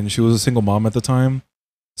 so and she was a single mom at the time,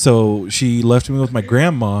 so she left me with my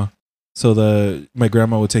grandma, so that my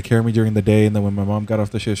grandma would take care of me during the day, and then when my mom got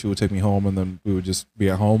off the shift, she would take me home, and then we would just be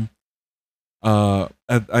at home.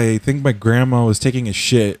 I think my grandma was taking a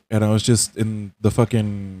shit, and I was just in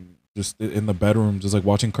the bedroom, just like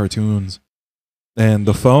watching cartoons. And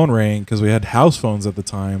the phone rang because we had house phones at the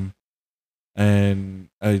time, and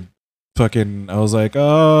I was like,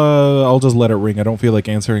 I'll just let it ring. I don't feel like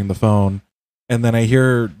answering the phone. And then I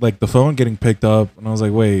hear like the phone getting picked up, and I was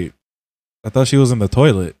like, wait, I thought she was in the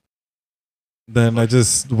toilet. Then I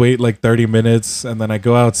just wait like 30 minutes, and then I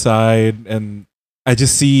go outside, and I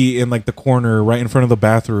just see in like the corner right in front of the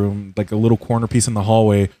bathroom, like a little corner piece in the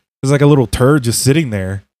hallway, there's like a little turd just sitting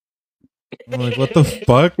there. I'm like, what the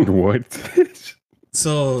fuck? What?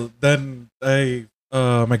 So then my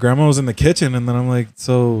grandma was in the kitchen, and then I'm like,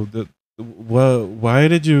 so why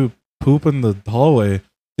did you poop in the hallway?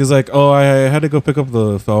 She's like, oh, I had to go pick up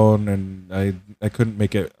the phone, and I couldn't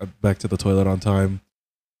make it back to the toilet on time.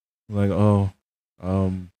 I'm like, oh,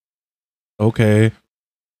 okay.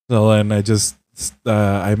 So then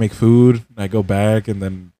I make food, I go back, and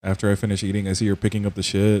then after I finish eating, I see her picking up the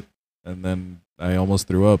shit, and then I almost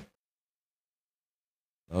threw up.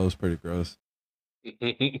 That was pretty gross.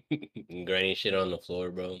 Granny shit on the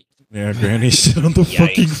floor, bro. Yeah, granny shit on the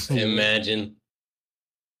fucking Yikes! floor. Imagine.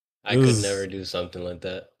 I It could was- never do something like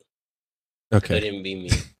that. Okay. Couldn't be me.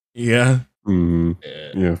 Yeah.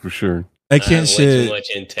 Yeah, for sure. I I can't have way too shit. much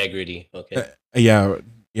integrity. Okay. Yeah,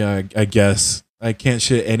 I guess I can't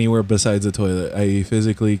shit anywhere besides the toilet. I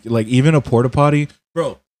physically like even a porta potty,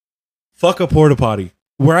 bro. Fuck a porta potty.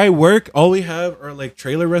 Where I work, all we have are like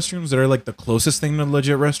trailer restrooms that are like the closest thing to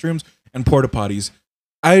legit restrooms and porta potties.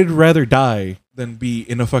 I'd rather die than be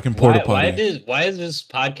in a fucking porta potty. Why is this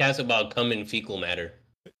podcast about cum and fecal matter?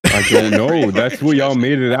 I don't know. That's what y'all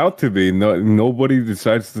made it out to be. No, nobody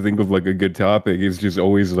decides to think of like a good topic. It's just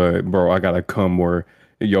always like, bro, I gotta come, or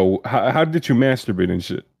yo, how did you masturbate and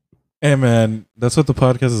shit? Hey man, that's what the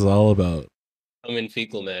podcast is all about. Cum and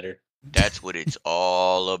fecal matter. That's what it's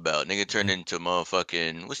all about. Nigga turned into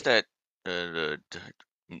motherfucking what's that?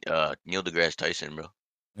 Neil deGrasse Tyson, bro.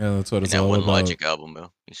 Yeah, that's what In it's that all one about. Logic album,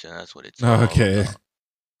 bro. He said that's what it's all Okay. about.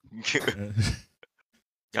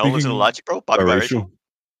 Y'all listen to Logic, bro? Bobby Biracial?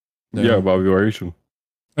 Biracial? Yeah, Bobby Biracial.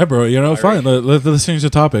 Hey, bro, you know, fine. Biracial. Let's change the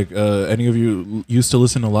topic. Any of you used to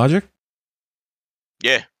listen to Logic?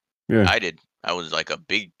 Yeah, Yeah. I did. I was like a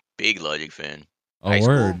big Logic fan. Oh, High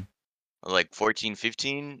school? word. I was like 14,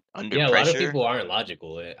 15, under Yeah, a pressure. lot of people aren't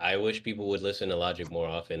logical. I wish people would listen to Logic more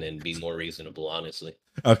often and be more reasonable, honestly.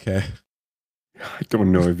 Okay. I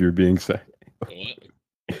don't know if you're being sad. What?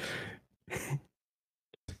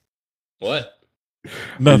 What?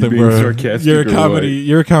 Nothing, being bro. sarcastic You're a or comedy.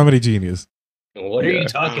 You're a comedy genius. What are Yeah. you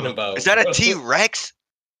talking about? Is that a T-Rex?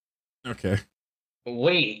 Okay.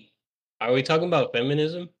 Wait, are we talking about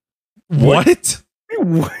feminism? What?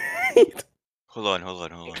 What? Hold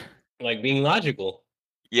on. Like being logical?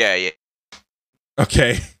 Yeah.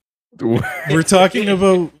 Okay. We're talking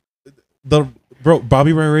about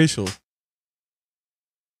Bobby Biracial.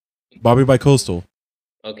 Bobby Bicoastal.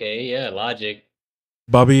 Okay, yeah, Logic.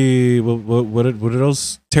 Bobby. What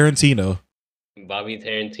else? Tarantino. Bobby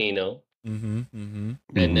Tarantino, Mm-hmm.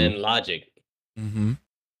 and then Logic. Mm-hmm.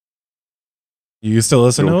 You used to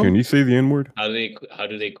listen to Yo, him? can you say the N-word? How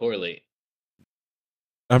do they correlate?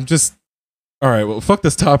 I'm just. All right. Well, fuck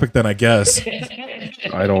this topic then. I guess.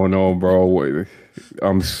 I don't know, bro. Wait,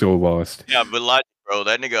 I'm so lost. Yeah, but Logic, bro.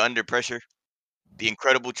 That nigga under pressure. The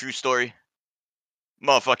incredible true story.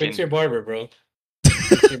 Motherfucking. Fix your barber, bro.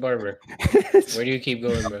 Fix your barber. Where do you keep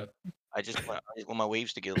going, bro? I just want my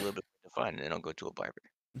waves to get a little bit defined, and then I'll go to a barber.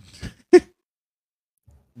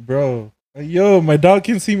 Bro. Yo, my dog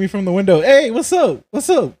can see me from the window. Hey, what's up? What's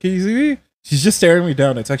up? Can you see me? She's just staring me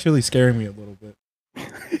down. It's actually scaring me a little bit.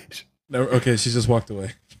 No, okay, she just walked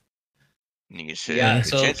away. Nigga said, Yeah, the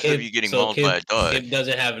so chances of you getting mauled by a dog. Kip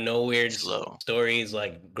doesn't have no weird Slow. stories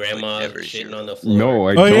like grandma never shitting zero. on the floor. No,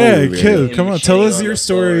 I Oh don't. yeah, man. kid, come on, tell Shitting us on your the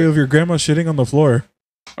story floor. of your grandma shitting on the floor.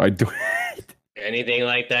 I don't. Anything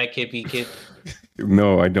like that, Kippy Kip?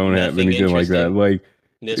 No, I don't have Nothing anything like that. interesting? Like,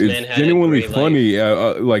 This man it's had genuinely a great funny,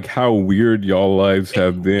 like how weird y'all lives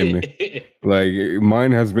have been. life. Like,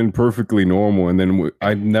 mine has been perfectly normal, and then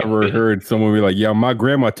I never heard someone be like, "Yeah, my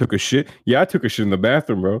grandma took a shit." Yeah, I took a shit in the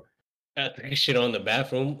bathroom, bro. I took shit on the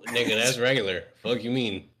bathroom, nigga. That's regular. Fuck you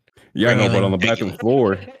mean? Yeah, I know, but on the Thank bathroom you.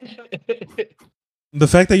 floor. The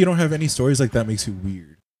fact that you don't have any stories like that makes you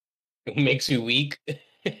weird. Makes you weak.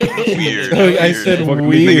 Weird. I Weird. said Fucking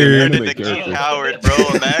these niggas weird. anime The kid character. Howard, bro.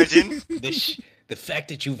 Imagine. The fact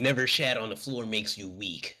that you've never shat on the floor makes you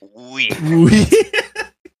weak. Weak.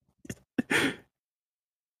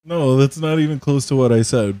 No, that's not even close to what I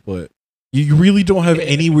said, but you really don't have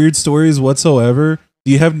any weird stories whatsoever?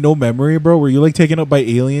 Do you have no memory, bro? Were you like taken up by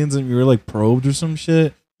aliens and you were like probed or some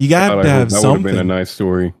shit? You got God, to I hope have that would have something. been a nice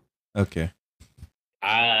story. Okay.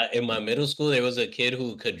 In my middle school, there was a kid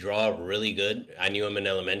who could draw really good. I knew him in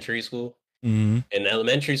elementary school. Mm-hmm. In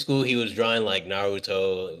elementary school, he was drawing like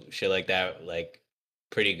Naruto, shit like that, like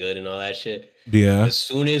pretty good and all that shit. Yeah. As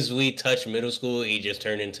soon as we touched middle school, he just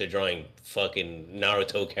turned into drawing fucking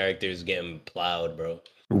Naruto characters getting plowed, bro.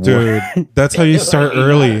 Dude, that's how you start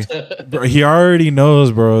early. Bro, he already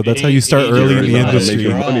knows, bro. That's how you start He early in already the knows how to industry.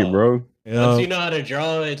 draw. Money, bro. Once you know how to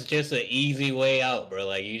draw, it's just an easy way out, bro.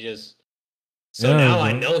 Like you just So Yeah, now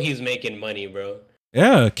I bro. know he's making money, bro.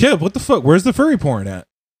 Yeah, Kip, what the fuck? Where's the furry porn at?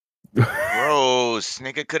 Gross.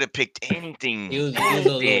 Nigga could have picked anything. He was a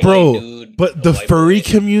little Anything. Bro, white dude. but a the white furry boy.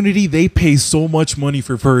 community, they pay so much money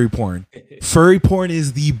for furry porn. Furry porn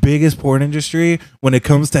is the biggest porn industry when it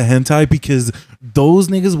comes to hentai because those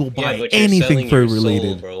niggas will buy but you're anything selling furry your soul,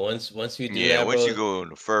 related. bro. Once you do Yeah, that, once bro. you go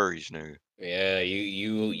into furries, nigga. Yeah,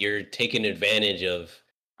 you're taking advantage of.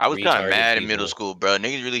 I was kind of retarded mad in middle people. school, bro.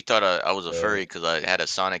 Niggas really thought I was a Bro. furry because I had a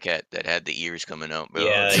Sonic hat that had the ears coming out, bro.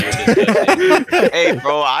 Yeah, you're disgusting. Hey,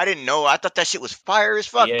 bro, I didn't know. I thought that shit was fire as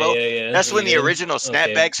fuck, bro. Yeah. That's when you the did? original Okay.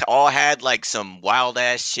 snapbacks all had like some wild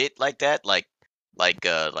ass shit like that, like the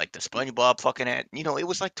SpongeBob fucking hat. You know, it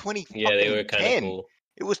was like Yeah, they were 2010. kind of cool.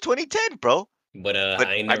 It was 2010, bro. But But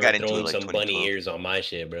I ain't I never got into it thrown like some bunny 2012. ears on my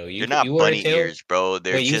shit, bro. They're You not wore a bunny tail? ears, bro.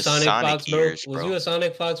 They're Wait, you just Sonic Fox, bro? ears, Was bro. you a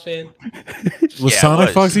Sonic Fox fan? Was Yeah, I Sonic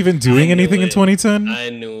was. Fox even doing I knew anything in it. 2010? I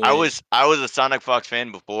knew it. I was a Sonic Fox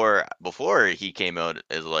fan before he came out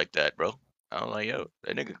as like that, bro. I was like, yo,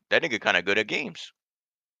 that nigga kind of good at games.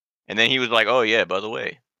 And then he was like, oh yeah, by the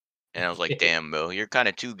way. And I was like, damn, bro, you're kind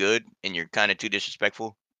of too good and you're kind of too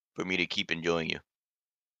disrespectful for me to keep enjoying you.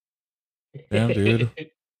 Damn, dude.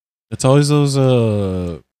 It's always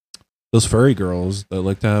those furry girls that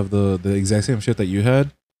like to have the exact same shit that you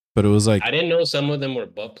had, but it was like I didn't know some of them were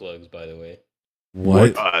butt plugs, by the way.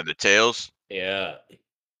 what? The tails. Yeah.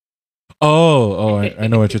 I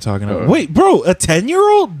know what you're talking about. Uh, Wait, bro, a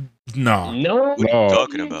 10-year-old? No. No. What are you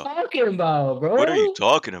talking about? Talking about, bro? What are you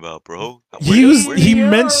talking about, bro? He Yo.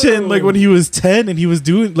 mentioned like when he was 10 and he was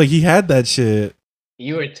doing like he had that shit.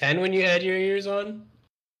 You were 10 when you had your ears on?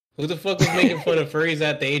 Who the fuck was making fun of furries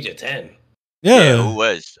at the age of 10? Yeah, who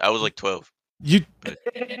was? I was like 12. You I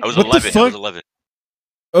was What the 11. I was fuck? 11.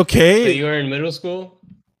 okay? So you were in middle school?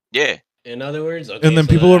 Yeah. In other words? Okay, And then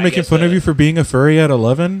so people I were making guess fun of you for being a furry at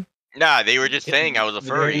 11? Nah, they were just saying I was a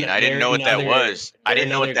furry, and I didn't know what that was. I didn't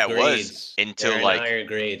know what that was until they're in like higher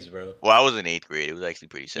grades, bro. Well, I was in 8th grade. It was actually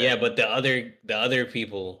pretty sad. Yeah, but the other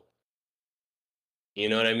people, you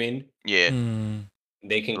know what I mean? Yeah. Hmm.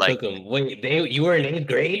 They can Like- cook them. Wait, you were in 8th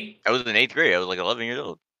grade? I was in 8th grade. I was like 11 years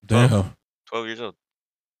old. Damn. 12 years old.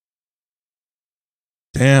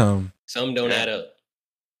 Damn. Some don't Yeah. add up.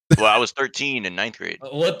 Well, I was 13 in 9th grade.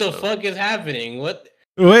 What the So- fuck is happening? What?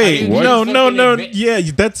 Wait, What? no. Fucking Yeah,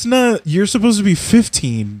 that's not. You're supposed to be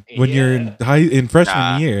 15 when you're in freshman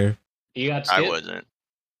Nah. year. You got I skipped? wasn't.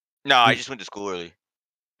 No, I just went to school early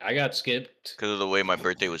I got skipped. because of the way my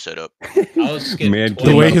birthday was set up. I was skipped Man, twice.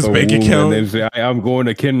 The way came out his the bank womb account- and then say, I'm going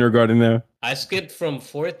to kindergarten now. I skipped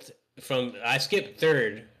I skipped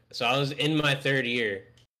third. So I was in my third year.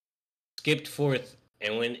 Skipped fourth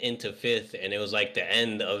and went into fifth, and it was like the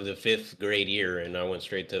end of the 5th grade year, and I went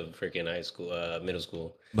straight to freaking middle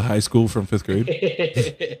school. The high school from 5th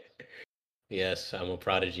grade. Yes, I'm a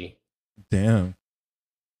prodigy. Damn.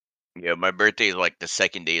 Yeah, my birthday is like the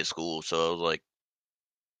second day of school, so I was like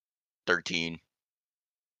 13.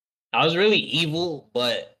 I was really evil,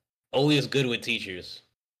 but always good with teachers.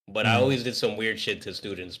 But I always did some weird shit to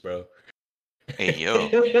students, bro. Hey, yo,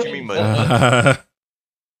 what you mean by that?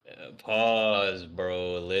 Pause,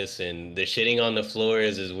 bro. Listen, the shitting on the floor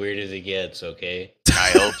is as weird as it gets, okay? I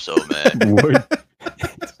hope so, man. What?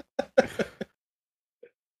 I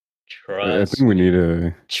Trust think we need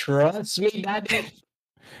a. Trust me, daddy.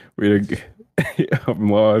 I'm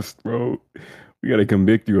lost, bro. We gotta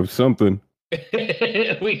convict you of something.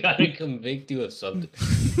 We gotta convict you of something.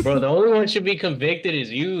 Bro, the only one should be convicted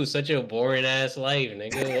is you. Such a boring ass life,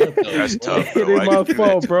 nigga. What the That's fuck? tough, bro. It ain't Why'd my you do that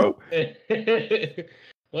fault, to bro.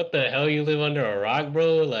 What the hell? You live under a rock,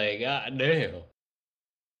 bro? Like, god damn.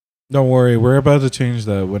 Don't worry, we're about to change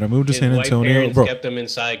that. When I moved to His San white Antonio, parents bro, kept him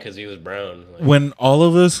inside because he was brown. Like, when all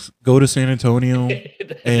of us go to San Antonio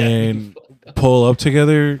and pull up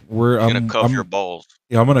together, I'm gonna cuff your balls.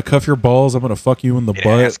 I'm gonna cuff your balls. I'm gonna fuck you in the And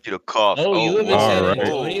butt. ask you to cough. Oh, you live in San alright.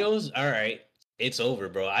 Antonio's? All right, it's over,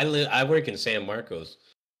 bro. I work in San Marcos.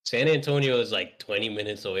 San Antonio is like 20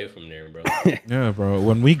 minutes away from there, bro. Yeah, bro.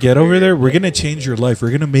 When we get over there, we're gonna change your life.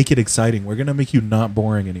 We're gonna make it exciting. We're gonna make you not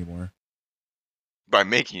boring anymore. By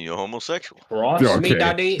making you homosexual. Cross me, Okay.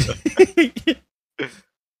 daddy.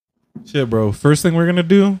 Shit, bro. First thing we're gonna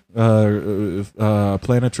do,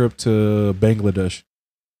 plan a trip to Bangladesh.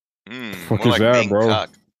 Fuck More is that, bro? Bangkok.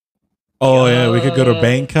 Oh yeah, we could go to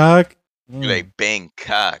Bangkok. You're like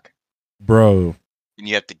Bangkok. Bro. And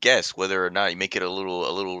you have to guess whether or not you make it a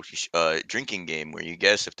little drinking game where you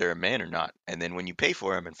guess if they're a man or not, and then when you pay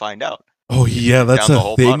for them and find out. Oh yeah, that's down the a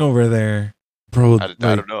whole thing bottle. over there, bro. I like,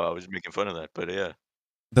 don't know. I was making fun of that, but yeah.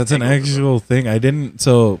 that's an Hangover, bro. actual thing. I didn't.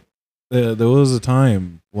 So there was a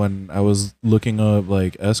time when I was looking up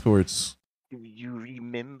like escorts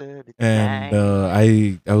remember the And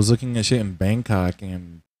I was looking at shit in Bangkok,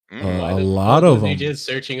 and Why a the lot fuck of was you them. just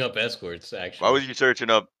searching up escorts? Actually, Why was you searching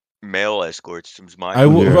up male escorts? It was my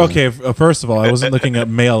Yeah. Okay. First of all, I wasn't looking at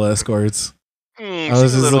male escorts. I was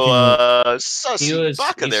seems a just little looking at. sussy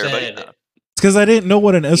baka he there, buddy. said It's because I didn't know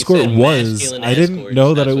what an he escort said was. masculine I didn't escorts.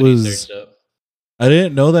 know that That's it what he was. searched up. I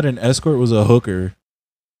didn't know that an escort was a hooker.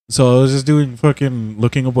 So I was just doing fucking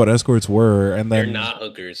looking up what escorts were, and They're then not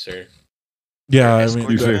hookers, sir. yeah, I Escorts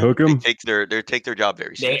mean, You say hook they 'em? take their job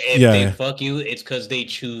very They, seriously. if Yeah. they fuck you, it's because they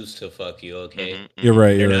choose to fuck you. Okay, you're right.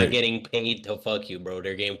 they're You're not right. getting paid to fuck you, bro.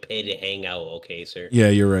 They're getting paid to hang out. Okay, sir. Yeah,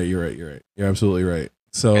 you're right. You're right. You're right. You're absolutely right.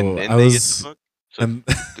 So And then I they get was, to fuck. So and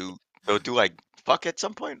do I fuck at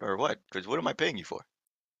some point or what? Because what am I paying you for?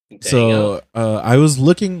 To hang out. so I was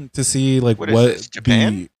looking to see like What what, is this,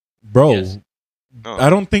 Japan? the bro. Yes. Oh. I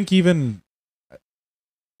don't think even.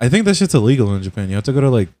 I think that shit's illegal in Japan. You have to go to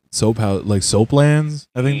like soap house, like soap lands.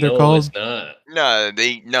 I think they're No, called. it's not.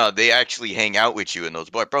 No, they actually hang out with you in those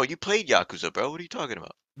bars. Bro, you played Yakuza, bro. What are you talking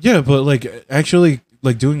about? Yeah, but like actually,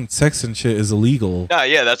 like doing sex and shit is illegal. Nah,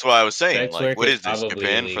 yeah, that's what I was saying. Sex like, work what is is this, probably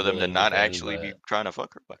Japan, for them illegal to in not Japan, actually be but trying to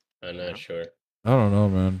fuck her? But, I'm you know. not sure. I don't know,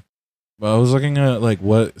 man. But I was looking at like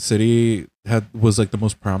what city was like the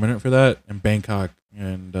most prominent for that, in Bangkok,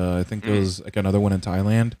 and I think there was like another one in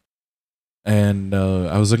Thailand. And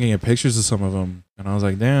I was looking at pictures of some of them, and I was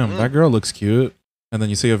like, "Damn, that girl looks cute." And then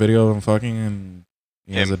you see a video of him fucking, and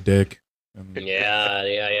he has a dick. And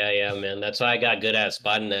Yeah, man. That's why I got good at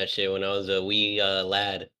spotting that shit when I was a wee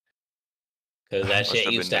lad. Because that Must shit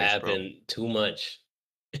have used been to nice, bro. happen too much.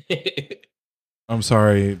 I'm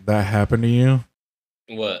sorry that happened to you.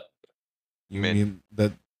 What? You Man. mean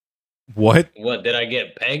that? What? What? Did I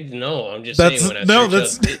get pegged? No, I'm just That's saying when I no.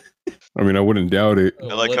 search That's up. I mean, I wouldn't doubt it. I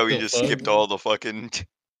like What how we the just fuck? skipped all the fucking.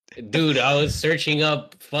 Dude, I was searching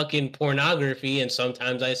up fucking pornography, and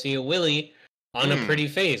sometimes I see a willy on a pretty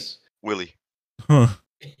face. Willie. huh.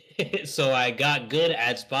 So I got good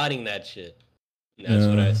at spotting that shit. That's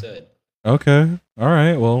what I said. Okay. All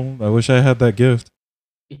right. Well, I wish I had that gift.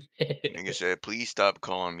 Nigga said, please stop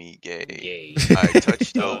calling me gay. Gay. I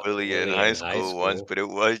touched a Oh, Willie in Willie high in school, high once, school. but it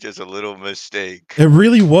was just a little mistake. It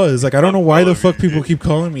really was. Like I don't know why the Stop fuck people calling me keep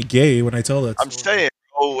calling me gay when I tell that. I'm story. saying,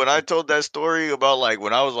 bro, when I told that story about like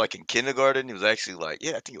when I was like in kindergarten, it was actually like,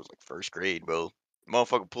 yeah, I think it was like first grade, bro.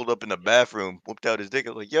 Motherfucker pulled up in the bathroom, whooped out his dick.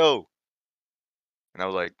 I was like, yo. And I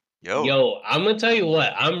was like, yo. I'm gonna tell you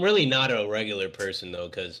what. I'm really not a regular person though,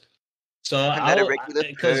 because I'm not a regular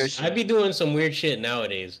I be doing some weird shit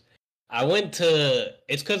nowadays. I went to.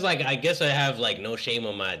 It's because like I guess I have like no shame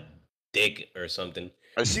on my dick or something.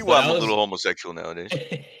 I see But why I I'm a was- little homosexual nowadays.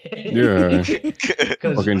 Yeah.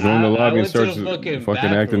 'Cause Fucking join the I lobby and went to starts the fucking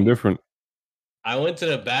bathroom. acting different. I went to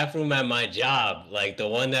the bathroom at my job, like the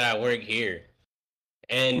one that I work here,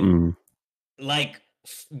 and Mm. like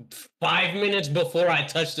 5 minutes before I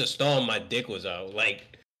touched the stall, my dick was out. Like,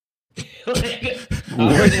 I was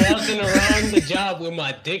walking around the job with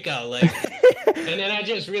my dick out, like, and then I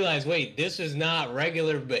just realized, wait, this is not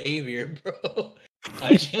regular behavior, bro.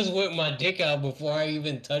 I just whipped my dick out before I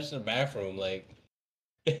even touched the bathroom, like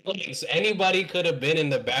anybody could have been in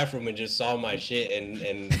the bathroom and just saw my shit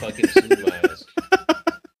and fucking sued my ass.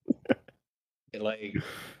 Like,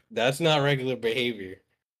 that's not regular behavior.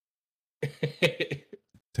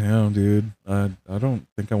 Damn, dude. I don't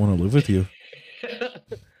think I want to live with you.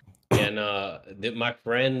 And my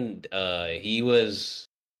friend, he was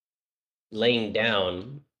laying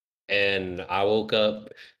down, and I woke up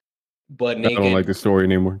butt I naked. don't like the story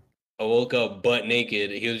anymore. I woke up butt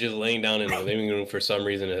naked. He was just laying down in the living room for some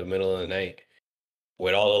reason in the middle of the night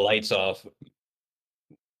with all the lights off.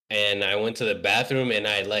 And I went to the bathroom, and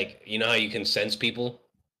I like, you know how you can sense people?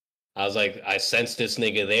 I was like, I sensed this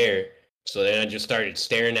nigga there. So then I just started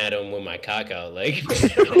staring at him with my cock out, like in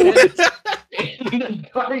the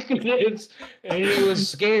darkness, and he was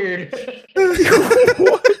scared.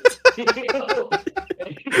 What? He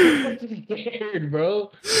was scared,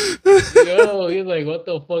 bro. Yo, he's like, what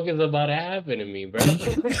the fuck is about to happen to me, bro?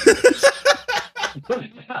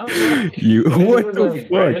 You And he what was the like, fuck?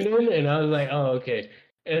 Brandon? And I was like, oh, okay.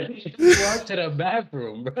 And he walked to the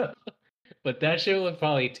bathroom, bro. But that shit was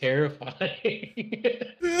probably terrifying.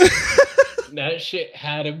 That shit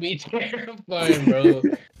had to be terrifying, bro.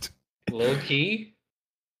 Low key.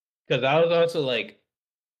 Because I was also like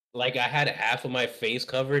I had half of my face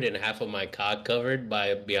covered and half of my cock covered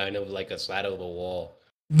behind of like a side of the wall.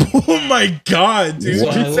 Oh my god, dude. So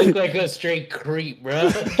I look like a straight creep, bro.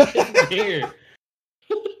 Here.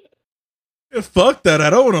 Fuck that. I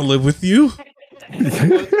don't want to live with you.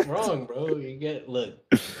 What's wrong, bro? Look.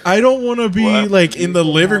 I don't want to be What? like in the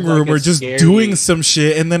You living have, like, room a or just scary- doing some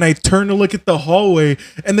shit, and then I turn to look at the hallway,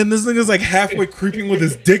 and then this nigga's like halfway creeping with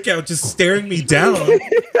his dick out, just staring me down.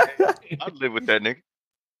 I'd live with that nigga.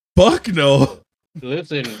 Fuck no.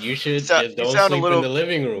 Listen, you should sound- just you don't sound a sleep little- in the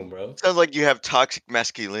living room, bro. Sounds like you have toxic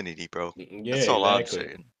masculinity, bro. Yeah, That's all I'm exactly.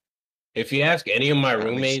 saying. If you ask any of my That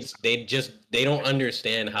makes- roommates, they don't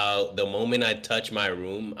understand how the moment I touch my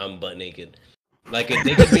room, I'm butt naked. Like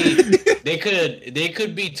they could be they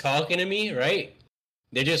could be talking to me, right?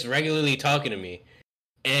 They're just regularly talking to me,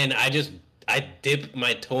 and I dip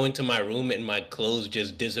my toe into my room and my clothes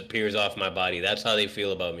just disappears off my body. That's how they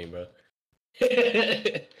feel about me, bro.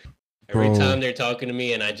 Every Bro. time they're talking to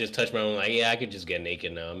me and I just touch my room, like, yeah, I could just get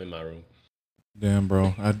naked now. I'm in my room. Damn,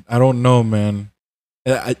 bro. I don't know, man.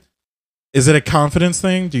 Is it a confidence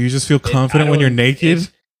thing? Do you just feel confident when you're naked?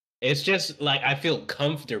 It's just like I feel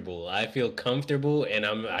comfortable. And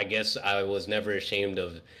I guess I was never ashamed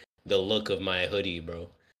of the look of my hoodie, bro.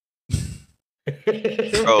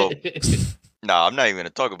 Bro. Nah, I'm not even gonna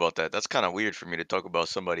talk about that. That's kind of weird for me to talk about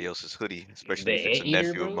somebody else's hoodie, especially The if it's a anteater,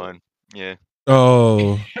 nephew of bro? mine. Yeah,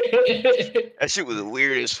 Oh, that shit was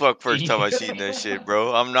weird as fuck first time I seen that shit,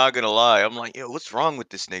 bro. I'm not gonna lie. I'm like, yo, what's wrong with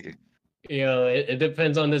this nigga? Yo, it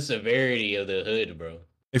depends on the severity of the hood, bro.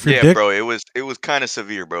 if your Yeah, dick, bro, it was kind of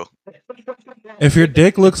severe, bro. if your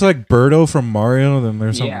dick looks like Birdo from Mario, then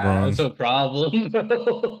there's something Yeah, wrong. that's a problem,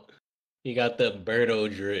 bro. You got the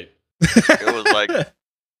Birdo drip. It was like,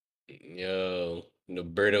 Yo, the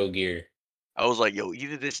Birdo gear. I was like, yo,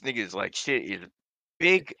 either this nigga is like shit is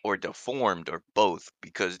big or deformed or both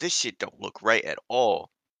because this shit don't look right at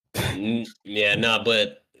all. Yeah, nah,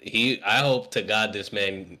 but I hope to God this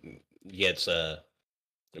man gets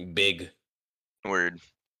big. Word,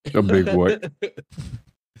 A big what?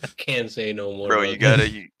 I can't say no more. bro. about You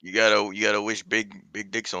that. gotta wish big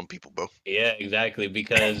dicks on people, bro. Yeah, exactly.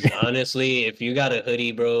 Because honestly, if you got a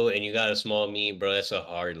hoodie, bro, and you got a small meat, bro, that's a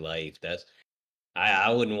hard life.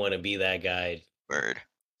 I wouldn't want to be that guy. Word,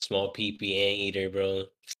 Small peepee anteater, bro.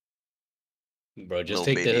 Bro, just little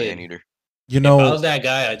take the baby hood. anteater. You If I know, was that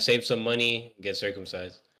guy, I'd save some money, get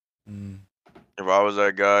circumcised. mm, If I was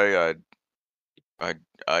that guy,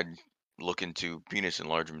 I'd look into penis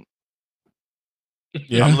enlargement.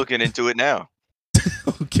 yeah, I'm looking into it now.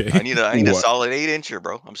 okay. I need a What? solid 8-incher,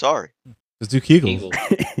 bro. I'm sorry. Let's do Kegels. Eagle.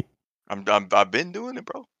 I've been doing it,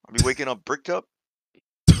 bro. I be waking up bricked up,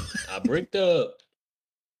 I bricked up.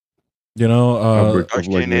 You know, I'll break dark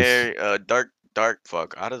up like skin this. hair, dark.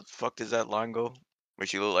 Fuck, how the fuck does that line go? Where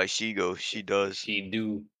she look like she goes, she does. She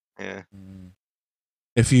do. Yeah,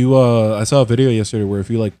 if you, I saw a video yesterday where if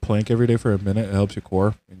you like plank every day for a minute, it helps your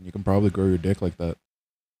core, and you can probably grow your dick like that.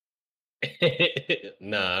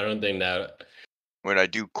 Nah, I don't think that. when I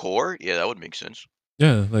do core, yeah, that would make sense.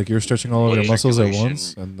 Yeah, like you're stretching all of Blood your muscles at circulation,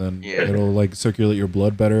 once, and then yeah. it'll like circulate your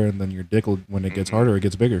blood better, and then your dick will, when it gets Mhm. harder, it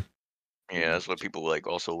gets bigger. Yeah, that's what people like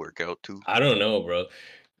also work out too. I don't know, bro.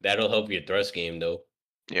 That'll help your thrust game, though.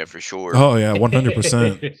 Yeah, for sure. Oh yeah,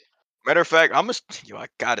 100%. Matter of fact, I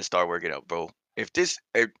gotta start working out, bro. If this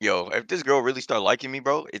girl really start liking me,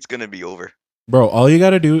 bro, it's gonna be over. Bro, all you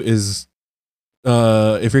gotta do is,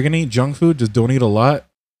 if you're gonna eat junk food, just don't eat a lot,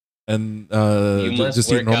 and You must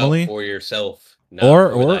just eat work normally. out for yourself, not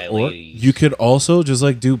Or for thy or ladies. you could also just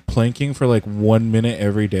like do planking for like 1 minute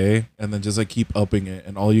every day, and then just like keep upping it,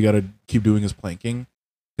 and all you gotta keep doing is planking,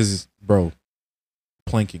 because bro,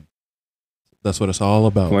 planking. That's what it's all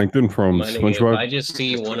about. Plankton from My nigga, if SpongeBob. I just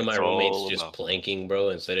see That's one what of my it's roommates all just about. planking, bro,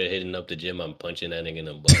 instead of hitting up the gym, I'm punching that nigga in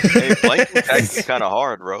the butt. Hey, planking's actually kind of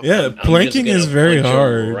hard, bro. Yeah, I'm just planking is gonna very punch him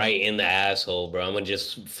hard. right in the asshole, bro. I'm gonna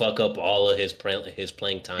just fuck up all of his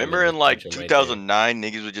plank time. Remember and in just like punch him right there. 2009,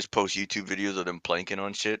 niggas would just post YouTube videos of them planking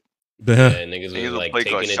on shit. Yeah, Yeah. niggas was Niggas would like plank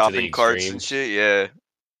on taking it to the shopping carts and extreme. shit. Yeah.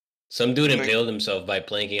 Some dude Nigga- impaled himself by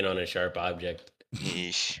planking on a sharp object.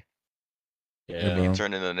 Yeesh. Yeah, Yeah. bro. He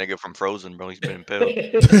turned into a nigga from Frozen, bro. He's been impaled.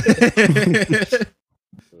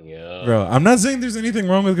 Yeah. Bro, I'm not saying there's anything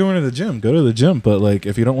wrong with going to the gym. Go to the gym, but like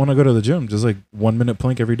if you don't want to go to the gym, just like 1 minute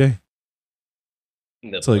plank every day.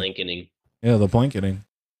 The It's like- planking. Yeah, the planking.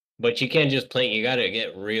 But you can't just plank. You gotta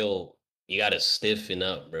get real. You gotta stiffen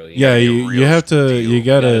up, bro. Yeah, gotta get you real have to. steel. You You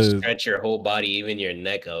gotta gotta. stretch your whole body, even your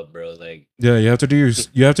neck up, bro. Like, Yeah, you have to do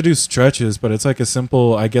you have to do stretches, but it's like a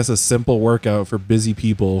simple, I guess, a simple workout for busy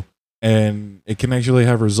people, and it can actually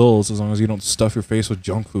have results as long as you don't stuff your face with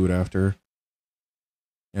junk food after.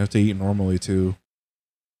 You have to eat normally too,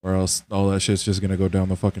 or else all that shit's just gonna go down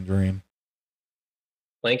the fucking drain.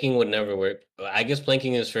 planking would never work. I guess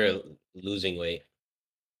planking is for losing weight.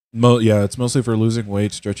 Yeah, it's mostly for losing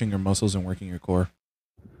weight, stretching your muscles, and working your core.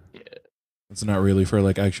 Yeah. It's not really for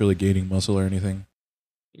like actually gaining muscle or anything.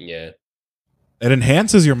 Yeah. It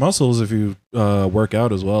enhances your muscles if you work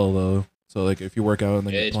out as well, though. So like if you work out and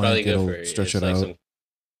then you It's probably plank, good it'll for stretch it's it like out.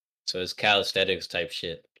 so it's calisthenics type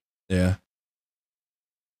shit. Yeah.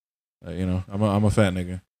 You know, I'm a fat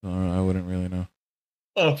nigga. So I wouldn't really know.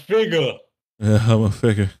 A figure. Yeah, I'm a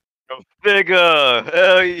figure. A figure.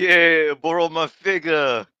 Hell yeah. Borrow my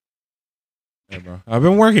figure. Yeah, bro. I've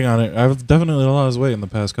been working on it. I've definitely lost weight in the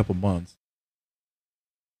past couple months.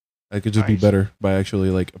 I could just be Nice. better by actually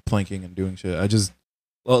like planking and doing shit.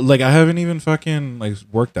 Like I haven't even fucking like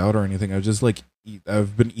worked out or anything. I've just like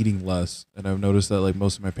I've been eating less, and I've noticed that like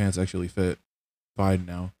most of my pants actually fit fine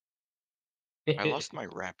now. I lost my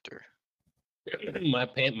raptor.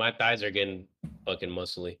 My thighs are getting fucking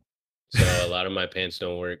muscly. So a lot of my pants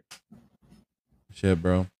don't work. Shit,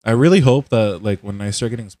 bro. I really hope that like when I start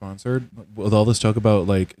getting sponsored with all this talk about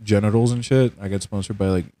like genitals and shit, I get sponsored by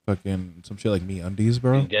like fucking some shit like Me Undies,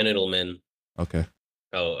 bro. Genital men. Okay.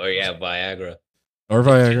 Oh, or yeah, Viagra. Or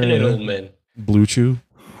Viagra, Genital yeah. men. Blue Chew.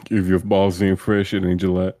 If your balls ain't fresh, it ain't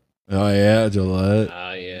Gillette. Oh yeah, Gillette.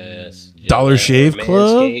 Ah, yes. Dollar Gillette or Shave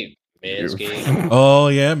Club. Manscaped. Oh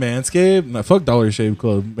yeah, Manscaped. Nah, fuck Dollar Shave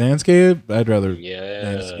Club. Manscaped. I'd rather Yeah.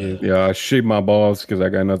 Manscaped. Yeah, I shave my balls because I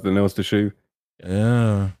got nothing else to shave.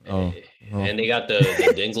 Yeah. Oh. And they got the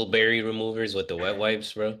dingleberry removers with the wet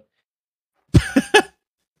wipes, bro.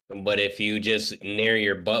 But if you just near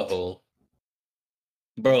your butthole,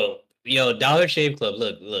 bro, yo, Dollar Shave Club,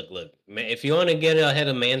 look. Man, if you want to get ahead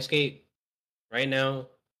of Manscaped right now,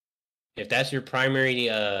 if that's your primary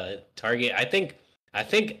target, I think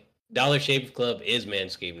Dollar Shave Club is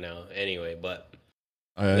Manscaped now. Anyway, but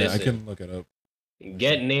I listen, can look it up.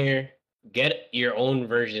 get your own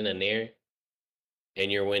version of Nair,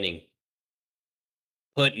 and you're winning.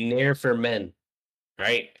 Put Nair for men,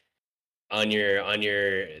 right? On your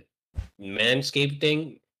Manscaped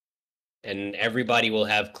thing, and everybody will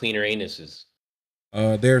have cleaner anuses.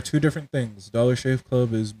 There are two different things. Dollar Shave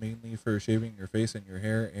Club is mainly for shaving your face and your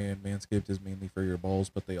hair, and Manscaped is mainly for your balls,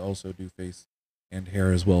 but they also do face and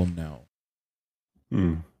hair as well now.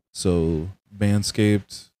 Hmm. So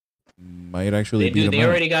Manscaped might actually They beat do. them They out.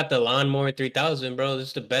 already got the Lawnmower 3000, bro. This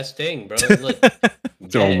is the best thing, bro. Look, Oh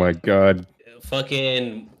get my god.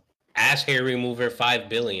 fucking ass hair remover 5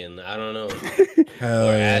 billion. I don't know, Hell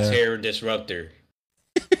or ass yeah. hair disruptor.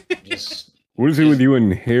 Just, What is it with you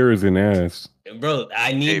and hairs and ass? bro.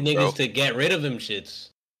 I need Hey, bro. niggas to get rid of them shits.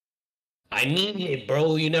 I need it,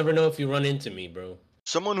 bro. You never know if you run into me, bro.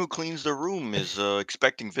 Someone who cleans the room is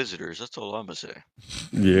expecting visitors. That's all I'm gonna say.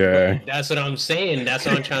 Yeah. That's what I'm saying. That's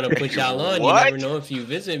what I'm trying to put y'all on. You What? never know if you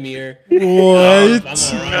visit me or What? I'm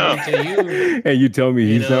gonna run into you. Hey, you tell me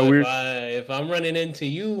You he's know, not weird? if I'm running into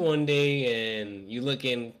you one day and you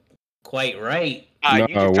looking quite right, Nah, You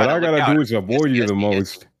just what trying I to look gotta out. do is avoid you the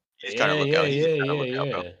most. He's trying to look out. He's just trying to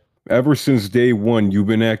look out, bro. Ever since day one, you've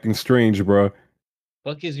been acting strange, bro.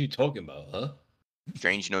 Fuck is you talking about, huh?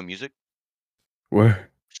 Strange no music. What?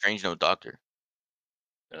 Strange no doctor.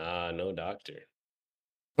 No doctor.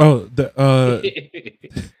 Oh,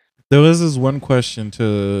 there was this one question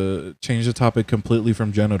to change the topic completely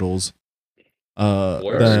from genitals.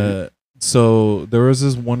 Word. So there was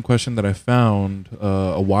this one question that I found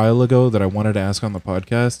a while ago that I wanted to ask on the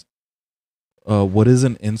podcast. What is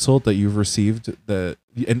an insult that you've received that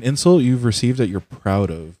you're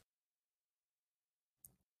proud of?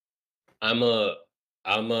 I'm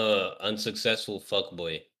a unsuccessful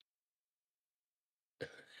fuckboy.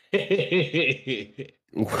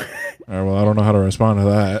 All right, well, I don't know how to respond to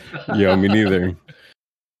that. Yeah, me neither.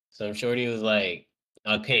 Some shorty was like,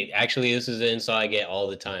 okay, actually, this is an insult I get all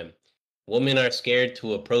the time. Women are scared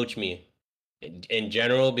to approach me in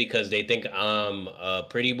general because they think I'm a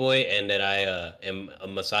pretty boy and that I am a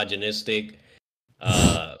misogynistic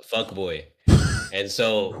fuck boy. And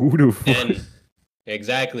so Who the fuck? then,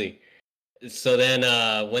 exactly. So then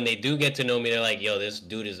when they do get to know me, they're like, yo, this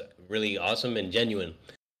dude is really awesome and genuine.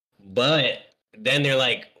 But then they're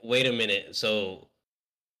like, wait a minute, so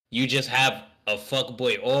you just have a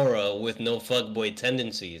fuckboy aura with no fuckboy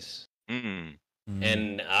tendencies. Mm.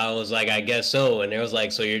 And I was like, I guess so. And they was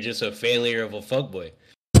like, so you're just a failure of a fuckboy.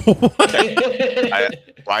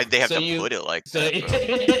 Why'd they have So to put it like so,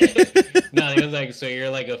 that, bro? No, it was like, so you're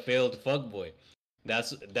like a failed fuckboy.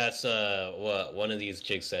 That's what one of these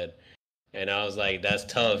chicks said. And I was like, that's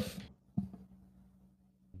tough.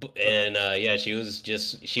 And yeah, she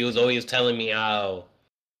was always telling me how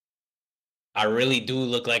I really do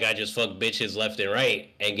look like I just fuck bitches left and right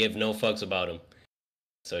and give no fucks about them.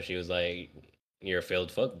 So she was like, "You're a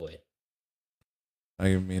failed fuckboy."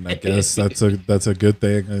 I mean, I guess that's a good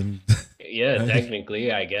thing. And Yeah,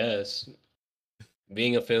 technically, I guess.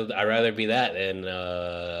 being a filled, I'd rather be that than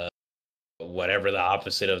whatever the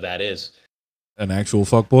opposite of that is. An actual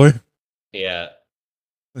fuckboy? Yeah.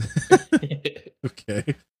 Okay.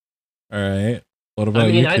 All right. What I about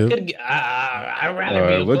mean, you, I Kip? could. I'd rather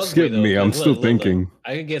be a Let's fuckboy skip though, me. I'm because still look, thinking.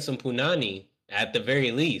 I could get some punani at the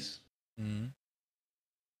very least. Mhm.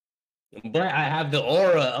 But I have the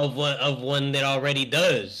aura of one that already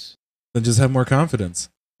does. Then just have more confidence,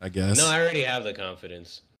 I guess. No, I already have the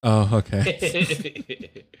confidence. Oh,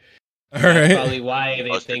 okay. All That's right. probably why they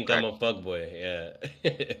Buster think crack. I'm a fuckboy.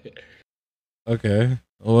 Yeah. Okay.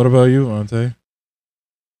 Well, what about you, Ante?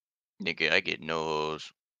 Nigga, I get no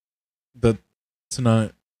hoes. That's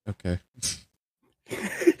not okay.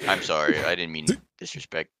 I'm sorry, I didn't mean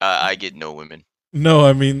disrespect. I get no women. No,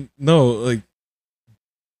 I mean, no. Like,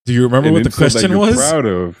 do you remember An what the insult that question you're was? proud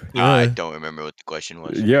of. I Yeah. don't remember what the question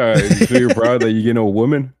was. Yeah, so you're proud that you get no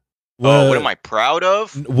woman? Oh, what am I proud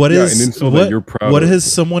of? What Yeah, is an insult that you're proud what of. has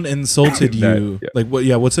someone insulted That- you? yeah. Like what?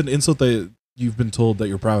 Yeah, what's an insult that you've been told that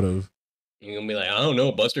you're proud of? You're gonna be like, I don't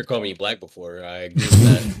know. Buster called me black before. I agree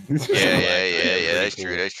with that. Yeah.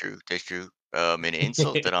 Pretty That's true. cool. That's true. An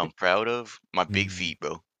insult that I'm proud of: my big Mm. feet,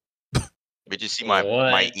 bro. Bitches see my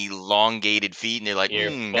What? elongated feet, and they're like, Your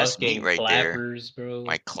that's meat fucking right there. clappers, bro.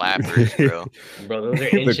 My clappers, bro. Bro, those are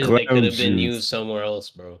The inches that clown could have been shoes. used somewhere else,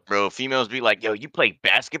 bro. Bro, females be like, yo, you play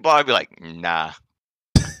basketball? I'd be like, nah.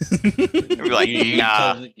 I'd be like,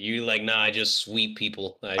 nah. You like, nah, I just sweep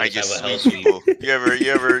people. I I just just have a hell sweep sweep. people. You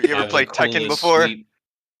ever Have the played Tekken coolest before? sweep.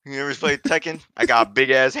 You ever played Tekken? I got big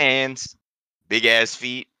ass hands, big ass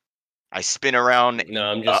feet. I spin around No,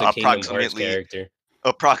 I'm just a Kingdom Hearts approximately. character.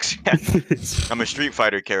 I'm a Street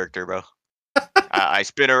Fighter character, bro. I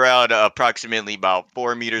spin around approximately about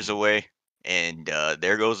 4 meters away, and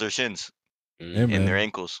there goes their shins Hey, and their man.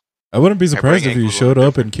 ankles. I wouldn't be bring surprised if you ankles a little showed up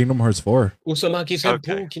in different. Kingdom Hearts 4. Usamaki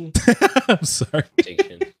Okay. Senpukin. I'm sorry. Take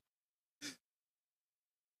shit.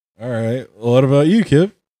 All right. Well, what about you,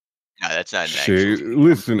 Kip? Nah, that's not an Shit, actual.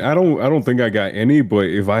 listen, I don't think I got any, but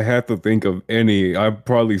if I had to think of any, I'd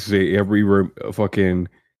probably say every fucking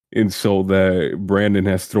insult that Brandon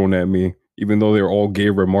has thrown at me, even though they're all gay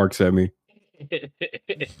remarks at me.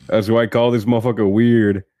 That's why I call this motherfucker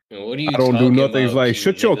weird. What are you I don't do talking nothing. It's about, like,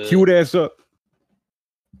 shut your nigga? cute ass up.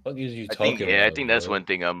 What is you I talking think about? I think that's bro? one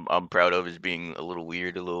thing I'm proud of, is being a little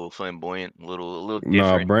weird, a little flamboyant, a little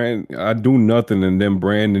Nah, different. Brandon, I do nothing, and then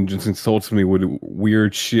Brandon just insults me with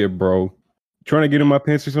weird shit, bro. Trying to get in my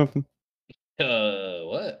pants or something?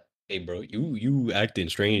 What? Hey, bro, you acting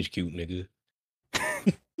strange, cute nigga.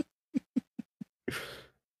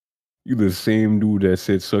 You the same dude that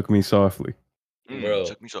said "suck me softly." Bro.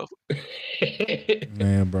 Suck me soft.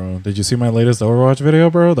 Man, bro. Did you see my latest Overwatch video,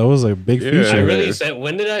 bro? That was a big Yeah. feature. I really said,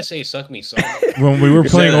 when did I say suck me soft? When we were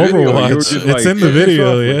It's playing that video, you were Overwatch. just It's like, in the "Suck me video,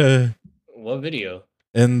 softly." yeah. What video?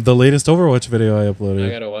 And the latest Overwatch video I uploaded. I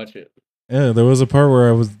gotta watch it. Yeah, there was a part where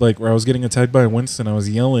I was getting attacked by Winston. I was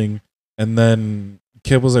yelling, and then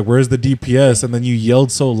Kip was like, "Where's the DPS?" And then you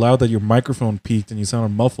yelled so loud that your microphone peaked and you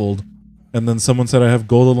sounded muffled. And then someone said, "I have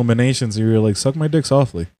gold eliminations." And you were like, "Suck my dick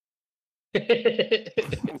softly."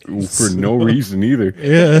 For no reason either.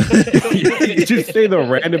 Yeah. You just say the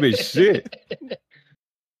randomest shit.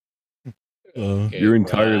 Okay, You're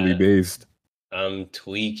entirely bro, based. I'm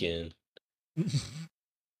tweaking.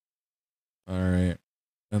 All right.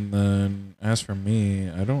 And then as for me,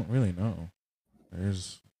 I don't really know.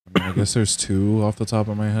 I guess there's two off the top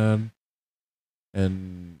of my head.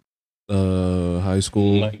 In high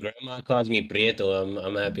school. My grandma calls me Prieto.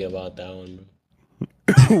 I'm happy about that one.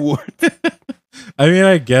 What? I mean,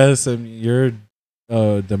 I guess you're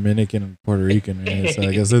Dominican and Puerto Rican, right? So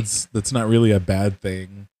I guess that's not really a bad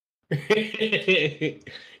thing.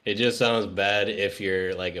 It just sounds bad if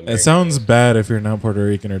you're like American. It sounds bad if you're not Puerto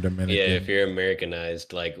Rican or Dominican. Yeah, if you're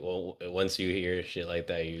Americanized, like, well, once you hear shit like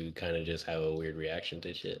that, you kind of just have a weird reaction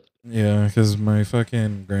to shit. Yeah, because my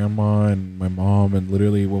fucking grandma and my mom, and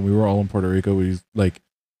literally when we were all in Puerto Rico, we like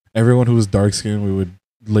everyone who was dark skinned, we would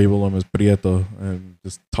label them as Prieto and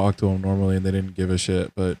just talk to them normally, and they didn't give a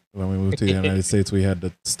shit. But when we moved to the United States, we had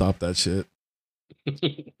to stop that shit.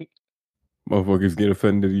 Motherfuckers get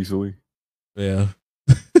offended easily. Yeah.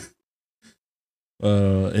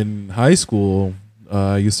 In high school,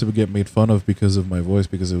 I used to get made fun of because of my voice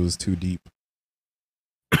because it was too deep.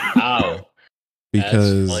 Wow.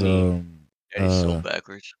 Because That's funny. That is so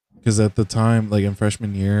backwards. Because at the time, like in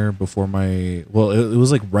freshman year, before it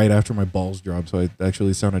was like right after my balls dropped, so I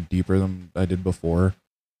actually sounded deeper than I did before.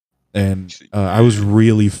 And I was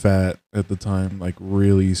really fat at the time, like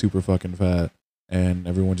really super fucking fat. And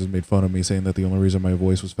everyone just made fun of me, saying that the only reason my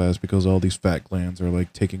voice was fat is because all these fat glands are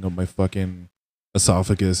like taking up my fucking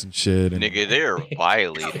esophagus and shit. And Nigga, they're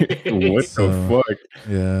violated What So- the fuck?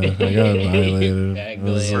 yeah, I got violated. Fat It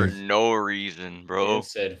was for like, no reason, bro. It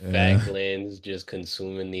said Yeah. fat glands just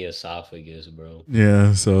consuming the esophagus, bro.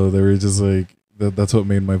 yeah. So they were just like, that's what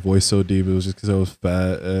made my voice so deep. It was just because I was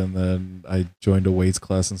fat, and then I joined a weights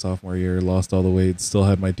class in sophomore year, lost all the weight, still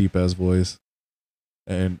had my deep ass voice.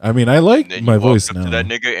 And I mean, I like And then my you voice walked up now. to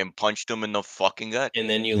that nigga and punched him in the fucking gut. And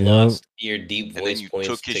then you Yep. lost your deep then voice you points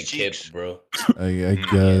took to his Kip, cheeks. bro. I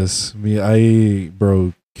Mm. guess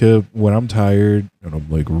bro, Kip, when I'm tired and I'm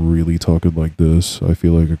like really talking like this, I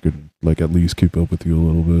feel like I could like at least keep up with you a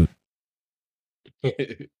little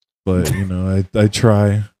bit. But you know, I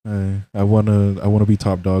try. I wanna be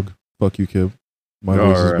top dog. Fuck you, Kip. My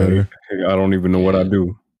voice is Alright. better. I don't even know what I Yeah.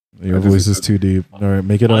 do. Your I just- voice is too deep. All right,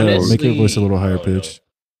 make your voice a little higher pitched.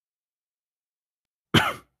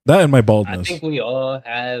 That and my I baldness. think we all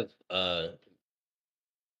have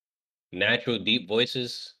natural deep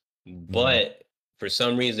voices, but for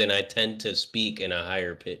some reason I tend to speak in a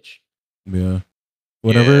higher pitch. Yeah.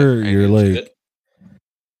 Whenever I you're do too.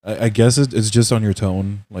 like, I guess it's just on your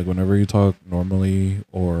tone. Like whenever you talk normally,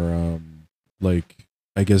 or like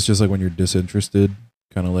I guess just like when you're disinterested,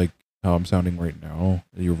 kind of like how I'm sounding right now.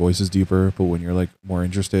 Your voice is deeper, but when you're like more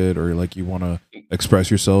interested or like you want to express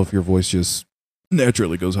yourself, your voice just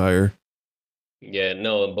naturally goes higher. Yeah,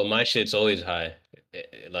 no, but my shit's always high.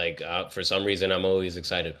 Like for some reason, I'm always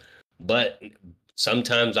excited. But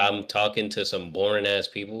sometimes I'm talking to some boring ass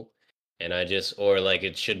people, and or like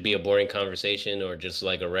it should be a boring conversation or just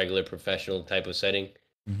like a regular professional type of setting.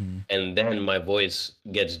 Mm-hmm. And then my voice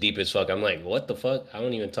gets deep as fuck. I'm like, what the fuck? I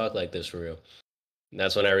don't even talk like this for real. And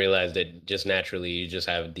that's when I realized that just naturally you just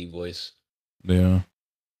have a deep voice. Yeah.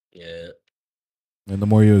 Yeah. And the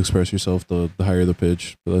more you express yourself, the higher the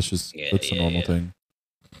pitch. But that's the normal thing.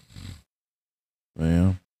 But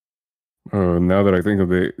yeah. Now that I think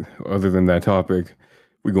of it, other than that topic,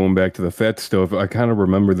 we going back to the fat stuff. I kind of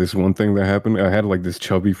remember this one thing that happened. I had like this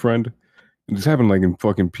chubby friend. This happened like in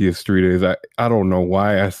fucking PS3 days. I don't know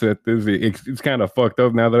why I said this. It's kind of fucked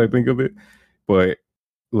up now that I think of it. But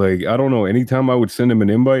like I don't know. Anytime I would send him an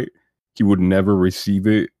invite, he would never receive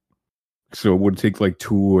it. So it would take like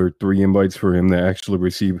 2 or 3 invites for him to actually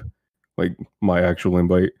receive like my actual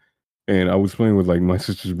invite. And I was playing with like my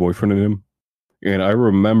sister's boyfriend and him. And I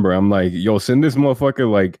remember I'm like, yo, send this motherfucker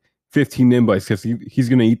like 15 invites because he's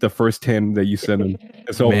gonna eat the first 10 that you send him.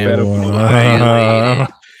 That's how Man, fed up. wow.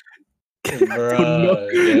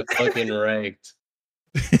 Bruh, get fucking wrecked.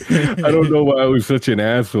 I don't know why I was such an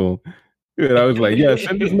asshole. And I was like, yeah,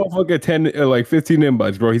 send this motherfucker 10, like 15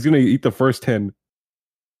 invites, bro. He's gonna eat the first 10.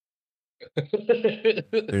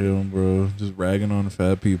 Damn, bro. Just ragging on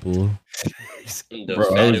fat people. The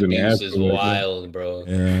Bro, I fat was an abuse is asshole like that. wild, bro.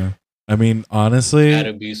 Yeah. I mean, honestly, Fat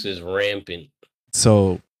abuse is rampant.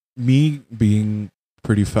 so me being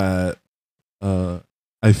pretty fat,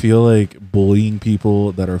 I feel like bullying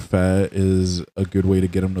people that are fat is a good way to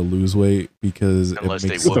get them to lose weight because Unless it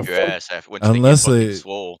they makes whoop the your fuck? ass after once Unless they get they- fucking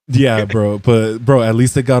swole. yeah, bro. But bro, at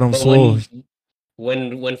least they got them But swole.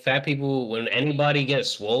 when fat people, when anybody gets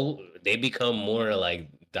swole, they become more like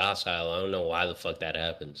docile. I don't know why the fuck that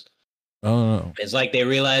happens. I don't know. It's like they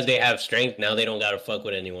realize they have strength. Now they don't gotta fuck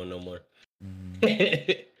with anyone no more.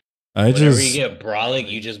 I Whenever just you get brolic,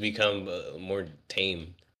 you just become more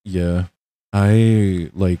tame. yeah. I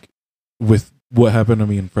like with what happened to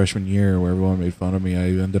me in freshman year where everyone made fun of me.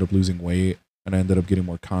 I ended up losing weight and I ended up getting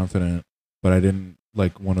more confident, but I didn't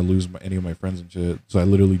like want to lose any of my friends and shit. So I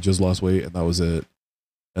literally just lost weight and that was it.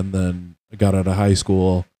 And then I got out of high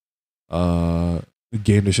school,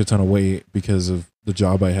 gained a shit ton of weight because of the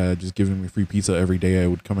job I had, just giving me free pizza every day I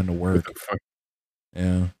would come into What work. the fuck?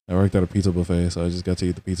 Yeah, I worked at a pizza buffet, so I just got to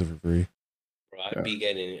eat the pizza for free. Bro,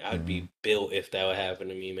 I'd be built if that would happen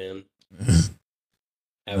to me, man.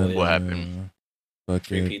 I Then, would. What happened? Free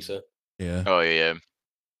fucking- pizza. Yeah. Oh yeah.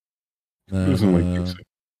 Then, Doesn't like pizza.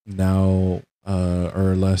 now,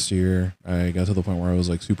 or last year, I got to the point where I was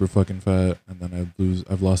like super fucking fat, and then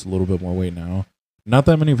I've lost a little bit more weight now. Not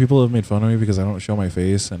that many people have made fun of me because I don't show my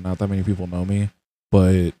face, and not that many people know me.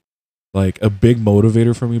 But like a big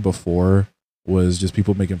motivator for me before was just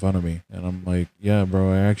people making fun of me, and I'm like, yeah,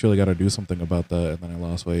 bro, I actually got to do something about that, and then I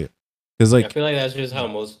lost weight. Cause I like, feel like that's just how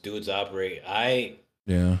most dudes operate.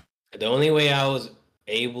 yeah, The only way I was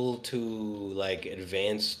able to like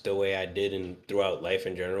advance the way I did and throughout life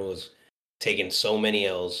in general was taking so many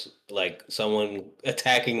L's, like someone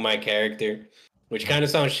attacking my character, which kind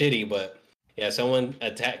of sounds shitty, but yeah, someone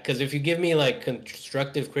attack. Because if you give me like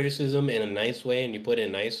constructive criticism in a nice way and you put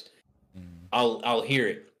it nice, I'll hear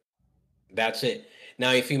it. That's it.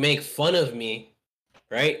 Now, if you make fun of me,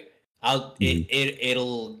 right?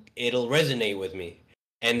 it'll resonate with me,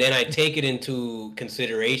 and then I take it into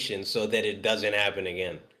consideration so that it doesn't happen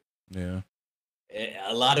again. Yeah.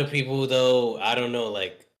 A lot of people, though, I don't know,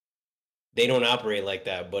 like they don't operate like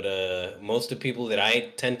that. But most of the people that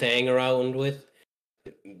I tend to hang around with,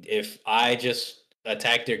 if I just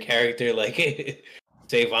attack their character, like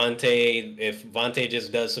say Vontae, if Vontae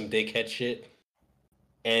just does some dickhead shit,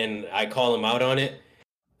 and I call him out on it,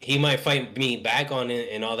 he might fight me back on it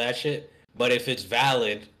and all that shit. But if it's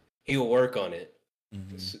valid, he'll work on it.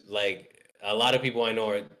 Like a lot of people I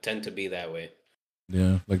know tend to be that way.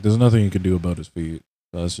 Yeah, like there's nothing you can do about his feet.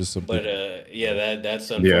 That's just something. But yeah, that's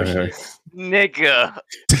Yeah, unfortunate. Nigga.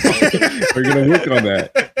 we're gonna work on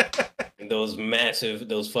that. Those massive,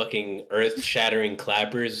 those fucking earth-shattering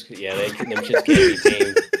clappers. Yeah, them shits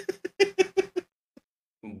can't be tamed.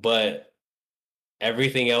 But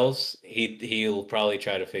everything else, he'll probably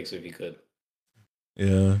try to fix if he could.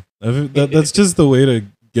 Yeah, that's just the way to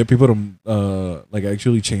get people to like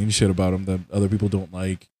actually change shit about them that other people don't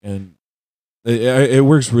like, and it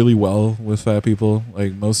works really well with fat people.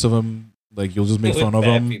 Like most of them, like you'll just make With fun of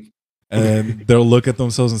fat them, people. and they'll look at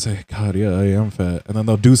themselves and say, "God, yeah, I am fat," and then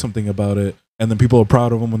they'll do something about it, and then people are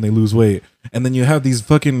proud of them when they lose weight, and then you have these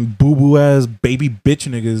fucking boo boo ass baby bitch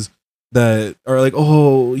niggas that are like,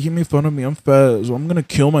 "Oh, you made fun of me, I'm fat, so I'm gonna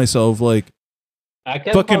kill myself." Like, I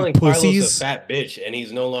kept fucking calling Carlos pussies. a fat bitch, and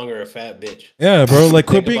he's no longer a fat bitch. yeah, bro, like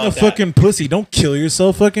quit Think being a about that. fucking pussy. Don't kill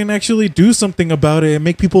yourself. Fucking actually do something about it and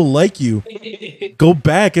make people like you. Go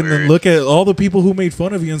back and then Word. look at all the people who made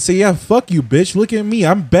fun of you and say, yeah, fuck you, bitch. Look at me.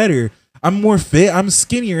 I'm better. I'm more fit. I'm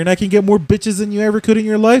skinnier, and I can get more bitches than you ever could in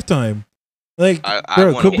your lifetime. Like, I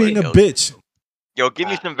bro, wanna quit being a work out. bitch. Yo, give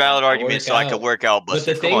me some valid arguments so I can work out, But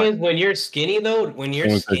Buster. the Come thing on. is, when you're skinny, though, when you're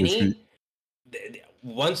Someone take his skinny, feet.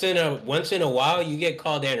 once in a while, you get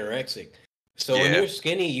called anorexic. So when Yeah. you're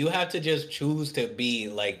skinny, you have to just choose to be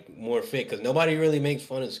like more fit, because nobody really makes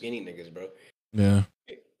fun of skinny niggas, bro. Yeah.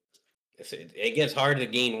 It gets hard to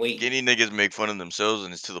gain weight. Skinny niggas make fun of themselves,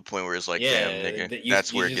 and it's to the point where it's like, Yeah, damn, nigga, you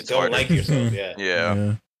that's where it just gets don't harder. like yourself. Yeah.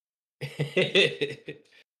 Yeah.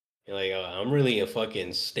 You're like, oh, I'm really a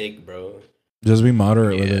fucking steak, bro. Just be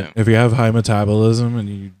moderate with Yeah. it. If you have high metabolism and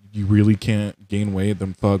you really can't gain weight,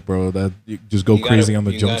 then fuck, bro. That you just go You crazy gotta- on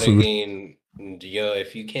the you junk gotta food. Yo,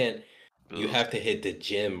 if you can't, you Ugh. have to hit the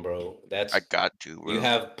gym, bro. That's I got to, bro. you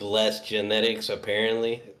have blessed genetics,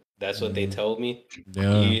 apparently. That's what they told me.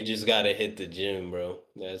 Yeah. You just gotta hit the gym, bro.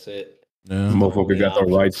 That's it. Yeah. Motherfucker got the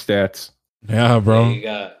right stats. Yeah, bro. Yeah, you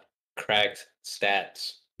got cracked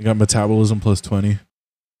stats. You got metabolism plus 20.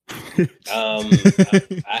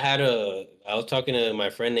 I was talking to my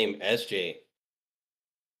friend named SJ.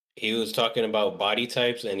 He was talking about body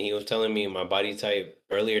types, and he was telling me my body type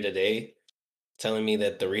earlier today, telling me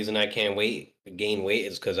that the reason I can't gain weight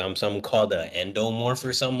is because I'm something called an endomorph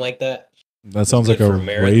or something like that. That sounds like good a for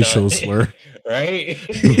marathon. racial slur. Right?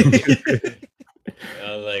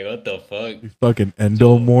 I was like, what the fuck? You fucking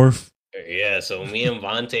endomorph. Yeah, so me and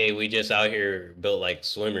Vontae, we just out here built like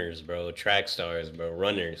swimmers, bro, track stars, bro,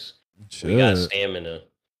 runners. We got Shit. stamina.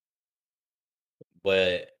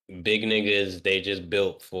 But big niggas, they just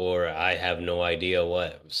built for I have no idea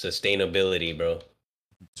what sustainability, bro.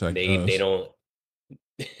 Check They us. don't.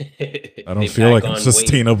 I don't feel like I'm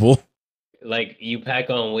sustainable. Like you pack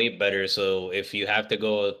on weight better, so if you have to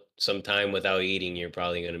go some time without eating, you're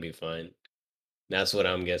probably gonna be fine. That's what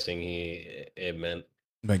I'm guessing it meant.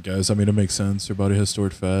 I guess. I mean, it makes sense. Your body has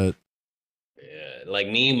stored fat. Yeah, like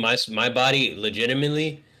me, my body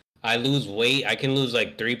legitimately, I lose weight. I can lose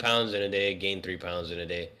like 3 pounds in a day, gain 3 pounds in a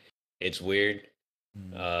day. It's weird.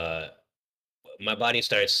 My body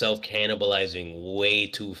starts self cannibalizing way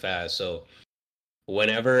too fast. So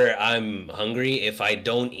whenever I'm hungry, if I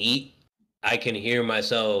don't eat, I can hear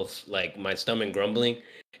myself, like my stomach grumbling,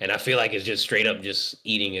 and I feel like it's just straight up just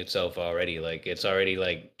eating itself already. Like it's already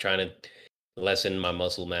like trying to lessen my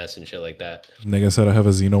muscle mass and shit like that. Nigga said I have a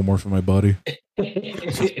xenomorph in my body.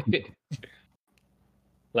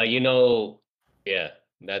 Like, yeah,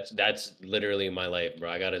 that's literally my life, bro.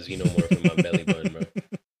 I got a xenomorph in my belly button, bro.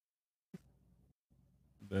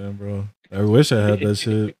 Damn, bro. I wish I had that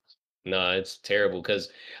shit. No, it's terrible because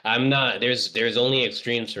I'm not. There's only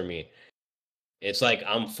extremes for me. It's like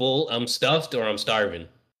I'm full, I'm stuffed, or I'm starving.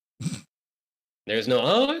 There's no.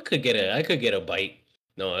 Oh, I could get a bite.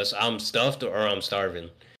 No, I'm stuffed or I'm starving.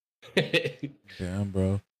 Damn,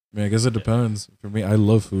 bro. I mean, I guess it depends. For me, I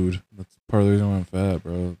love food. That's part of the reason why I'm fat,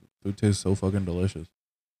 bro. Food tastes so fucking delicious.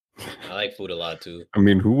 I like food a lot too. I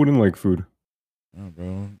mean, who wouldn't like food? Oh,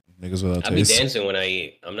 bro. Niggas without I be taste. dancing when I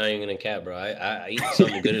eat. I'm not even gonna cap, bro. I eat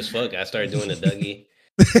something good as fuck. I started doing a Dougie.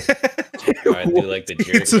 Or I do like the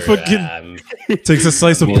jerk. It's a Or fucking takes a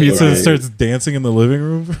slice of I'm pizza and okay. starts dancing in the living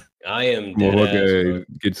room. I am dead ass, bro. Motherfucker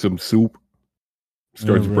get some soup.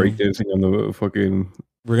 Starts bro. breakdancing on the fucking.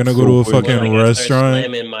 We're gonna go to a sofa. Or, fucking like, I start restaurant.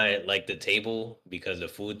 slamming my the table because the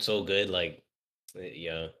food's so good. Like,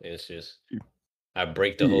 yeah, it's just I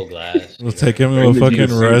break the whole glass. We'll take him to And a they do the fucking same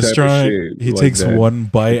type of restaurant. shit He like takes that. one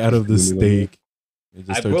bite out of the Just doing it like steak. It just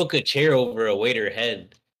I starts- broke a chair over a waiter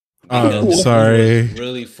head. Oh, Because I'm the food sorry. was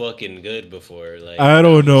really fucking good before. Like, I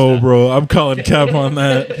don't know, stop. bro. I'm calling cap on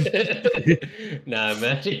that. Nah,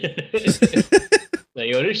 imagine. Like,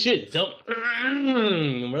 yo, this shit dumb.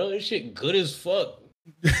 Bro, this shit good as fuck.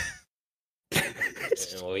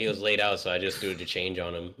 Well, he was laid out, so I just threw the change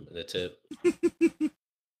on him, the tip.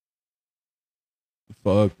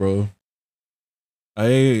 Fuck, bro.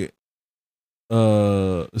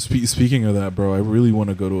 Speaking of that, bro, I really want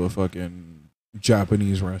to go to a fucking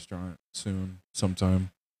Japanese restaurant soon,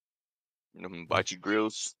 sometime. Bachi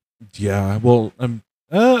grills. Yeah, well, I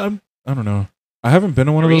don't know. I haven't been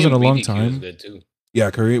to one of those in a Korean long BBQ is time. good too. Yeah,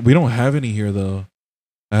 Korea. We don't have any here though.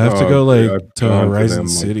 I have to Oh, go dude, like I've to gone to Horizon them,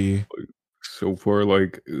 like, City. So far,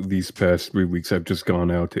 like these past 3 weeks, I've just gone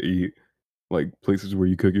out to eat, like places where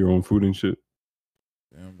you cook your own food and shit.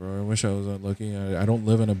 Damn, bro. I wish I was that lucky. I don't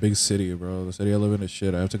live in a big city, bro. The city I live in is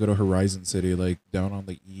shit. I have to go to Horizon City, like down on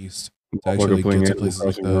the east, to actually playing get to Animal places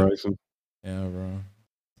like Crossing that. Horizon. Yeah, bro.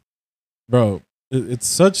 Bro, it's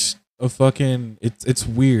such a fucking. It's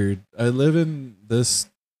weird. I live in this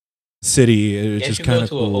city, which Can't is you kind go of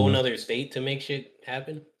to cool. a whole nother state to make shit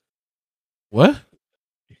happen? What?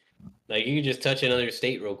 Like, you can just touch another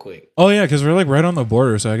state real quick. Oh yeah, because we're like right on the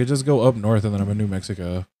border, so I could just go up north and then I'm in New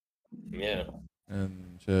Mexico. Yeah.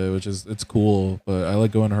 And shit, which is it's cool, but I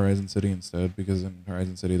like going to Horizon City instead because in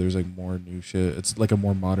Horizon City there's like more new shit. It's like a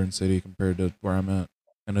more modern city compared to where I'm at,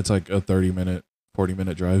 and it's like a 30-minute,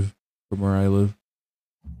 40-minute drive from where I live.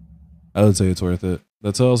 I would say it's worth it.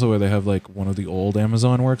 That's also where they have like one of the old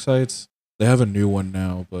Amazon work sites. They have a new one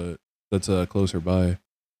now, but that's closer by.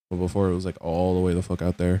 But before it was like all the way the fuck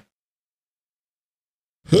out there.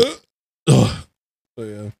 Ugh. So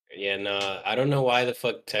yeah. Yeah, nah, I don't know why the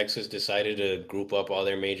fuck Texas decided to group up all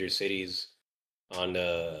their major cities on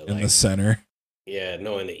the In like the center. yeah,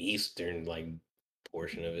 no, in the eastern like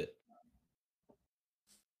portion of it.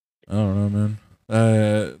 I don't know, man.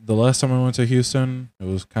 The last time I went to Houston, it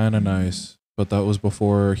was kind of nice, but that was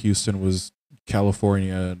before Houston was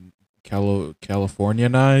Californianized.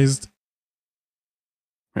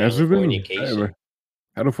 Has it been? Californication.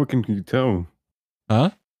 How the fuck can you tell?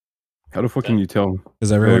 Huh? How the fuck can you tell?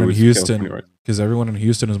 Because everyone it in was Houston, California, right? because everyone in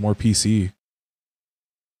Houston is more PC.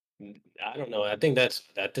 I don't know. I think that's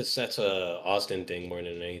a Austin thing more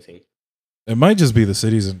than anything. It might just be the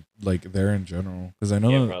cities in, like there in general, because I know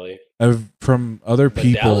Yeah, that probably. I've from other But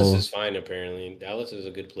people. Dallas is fine apparently. Dallas is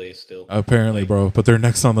a good place still. Apparently, Like, bro, but they're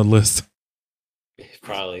next on the list.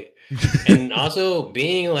 probably. And also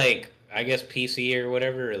being like, I guess PC or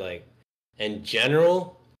whatever, like in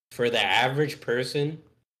general, for the average person,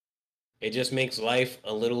 it just makes life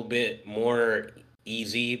a little bit more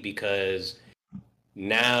easy because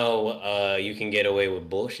now you can get away with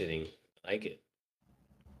bullshitting. I like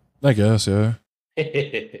I guess, yeah.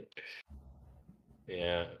 it.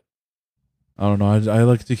 Yeah. I don't know. I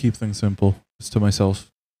like to keep things simple, just to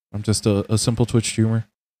myself. I'm just a simple Twitch streamer,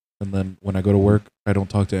 and then when I go to work, I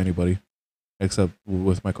don't talk to anybody, except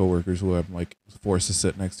with my coworkers who I'm like forced to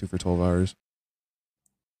sit next to for 12 hours.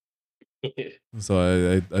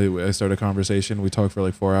 So I start a conversation. We talk for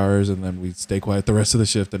like 4 hours, and then we stay quiet the rest of the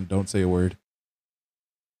shift and don't say a word.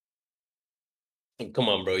 Come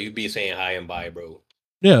on, bro. You be saying hi and bye, bro.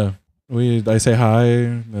 Yeah, I say hi,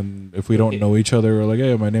 and if we don't know each other, we're like,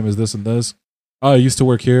 hey, my name is this and this. Oh, I used to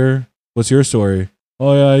work here. What's your story?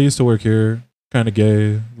 Oh yeah, I used to work here. Kind of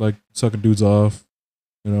gay, like sucking dudes off.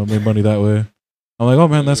 You know, made money that way. I'm like, oh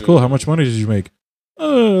man, that's cool. How much money did you make?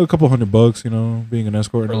 A couple $100, you know, being an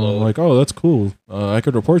escort. And I'm like, oh, that's cool. I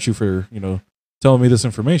could report you for, you know, telling me this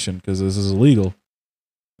information because this is illegal.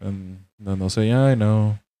 And then they'll say, yeah, I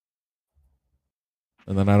know.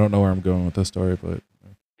 And then I don't know where I'm going with this story, but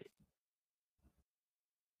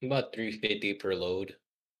About $350 per load.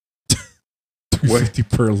 $350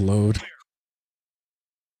 per load.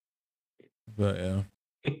 But yeah.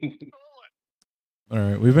 All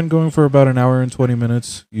right, we've been going for about an hour and 20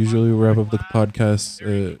 minutes. Usually we wrap up the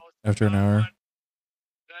podcast after an hour.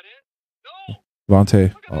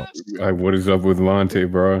 Vontae. Oh. What is up with Lonte,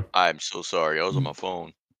 bro? I'm so sorry. I was on my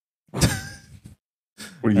phone. What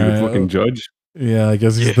are you, the fucking judge? Yeah, I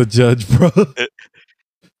guess he's the judge, bro.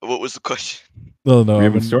 What was the question? No, we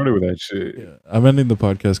haven't started with that shit. Yeah, I'm ending the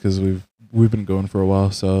podcast because we've been going for a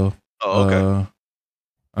while. So, Oh, okay.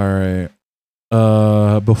 all right.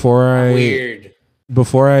 Weird.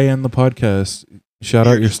 Before I end the podcast, shout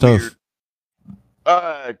out Weird your is stuff.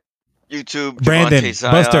 weird. YouTube, Brandon, Javante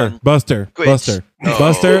Zion, Buster.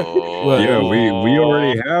 Yeah, we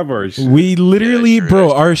already have our shit. We literally, Yeah, sure, bro,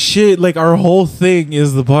 that's our shit, like our whole thing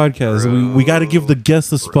is the podcast. We got to give the guests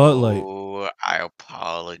the spotlight. Bro, I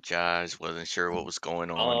apologize. Wasn't sure what was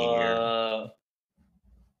going on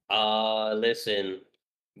here. Listen,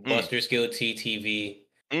 BusterSkills TTV.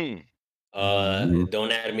 Mm,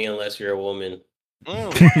 Don't add me unless you're a woman.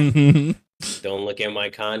 mm, Don't look at my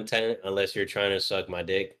content unless you're trying to suck my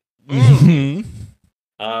dick. mm.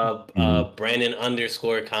 Brandon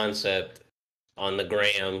 _concept on the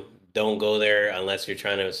gram. Don't go there unless you're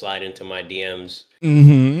trying to slide into my DMs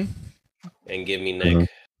and give me neck.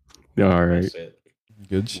 All right. That's it.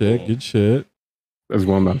 Good shit. Boom. Good shit. That's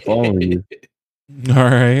why I'm not following you. All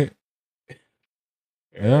right.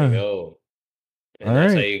 There we go. And All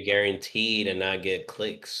that's right. how you guarantee to not get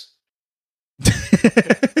clicks.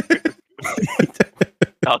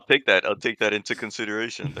 I'll take that. I'll take that into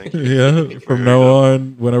consideration. Thank you. Yeah. Thank you for From your now help.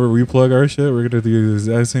 on, whenever we plug our shit, we're gonna do the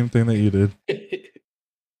exact same thing that you did.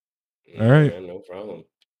 All right. No problem.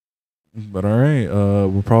 But all right,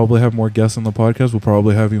 we'll probably have more guests on the podcast. We'll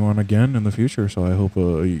probably have you on again in the future. So I hope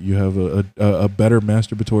you have a better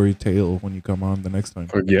masturbatory tale when you come on the next time.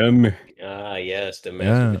 Again. Ah, yes, the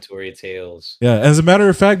masturbatory tales. Yeah. As a matter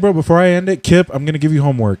of fact, bro, before I end it, Kip, I'm gonna give you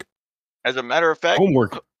homework. As a matter of fact,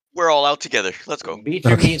 Homework. we're all out together. Let's go. Beat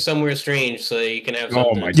your meat somewhere strange so you can have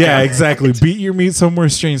something. my to Yeah, talk exactly. Beat your meat somewhere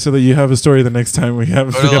strange so that you have a story the next time we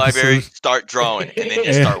have. Go to the the library, episode. start drawing, and then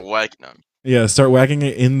just start whacking them. Yeah, start whacking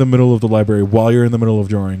it in the middle of the library while you're in the middle of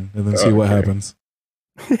drawing, and then see what Okay. happens.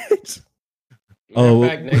 In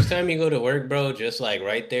fact, next time you go to work, bro, just like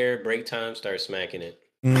right there, break time, start smacking it.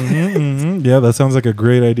 Yeah, that sounds like a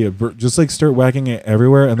great idea. Just like start whacking it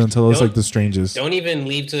everywhere, and then tell us like the strangest. Don't even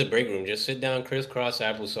leave to the break room. Just sit down, crisscross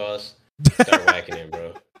applesauce, start whacking it,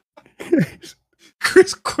 bro.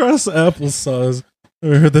 Crisscross applesauce. I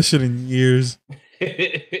haven't heard that shit in years.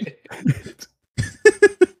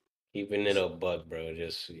 Keeping it a buck, bro.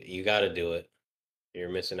 Just you got to do it. You're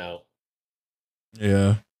missing out.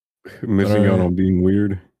 Yeah. Missing out on being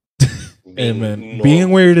weird. Hey, man.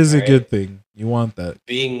 Being weird is a good thing. You want that.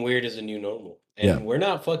 Being weird is a new normal. And we're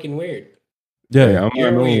not fucking weird. Yeah. Hey, I'm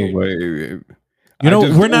You're not weird. weird. You know,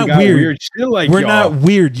 we're not weird. Shit like we're y'all. not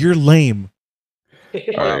weird. You're lame. All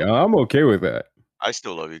right, I'm okay with that. I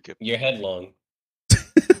still love you, Kip. You're headlong.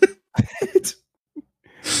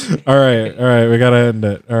 All right. We gotta end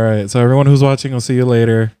it. All right. So everyone who's watching, I'll see you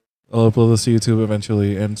later. I'll upload this to YouTube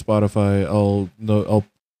eventually and Spotify.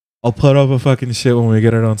 I'll put up a fucking shit when we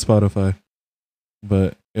get it on Spotify.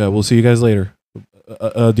 But yeah, we'll see you guys later.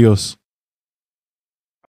 Adios.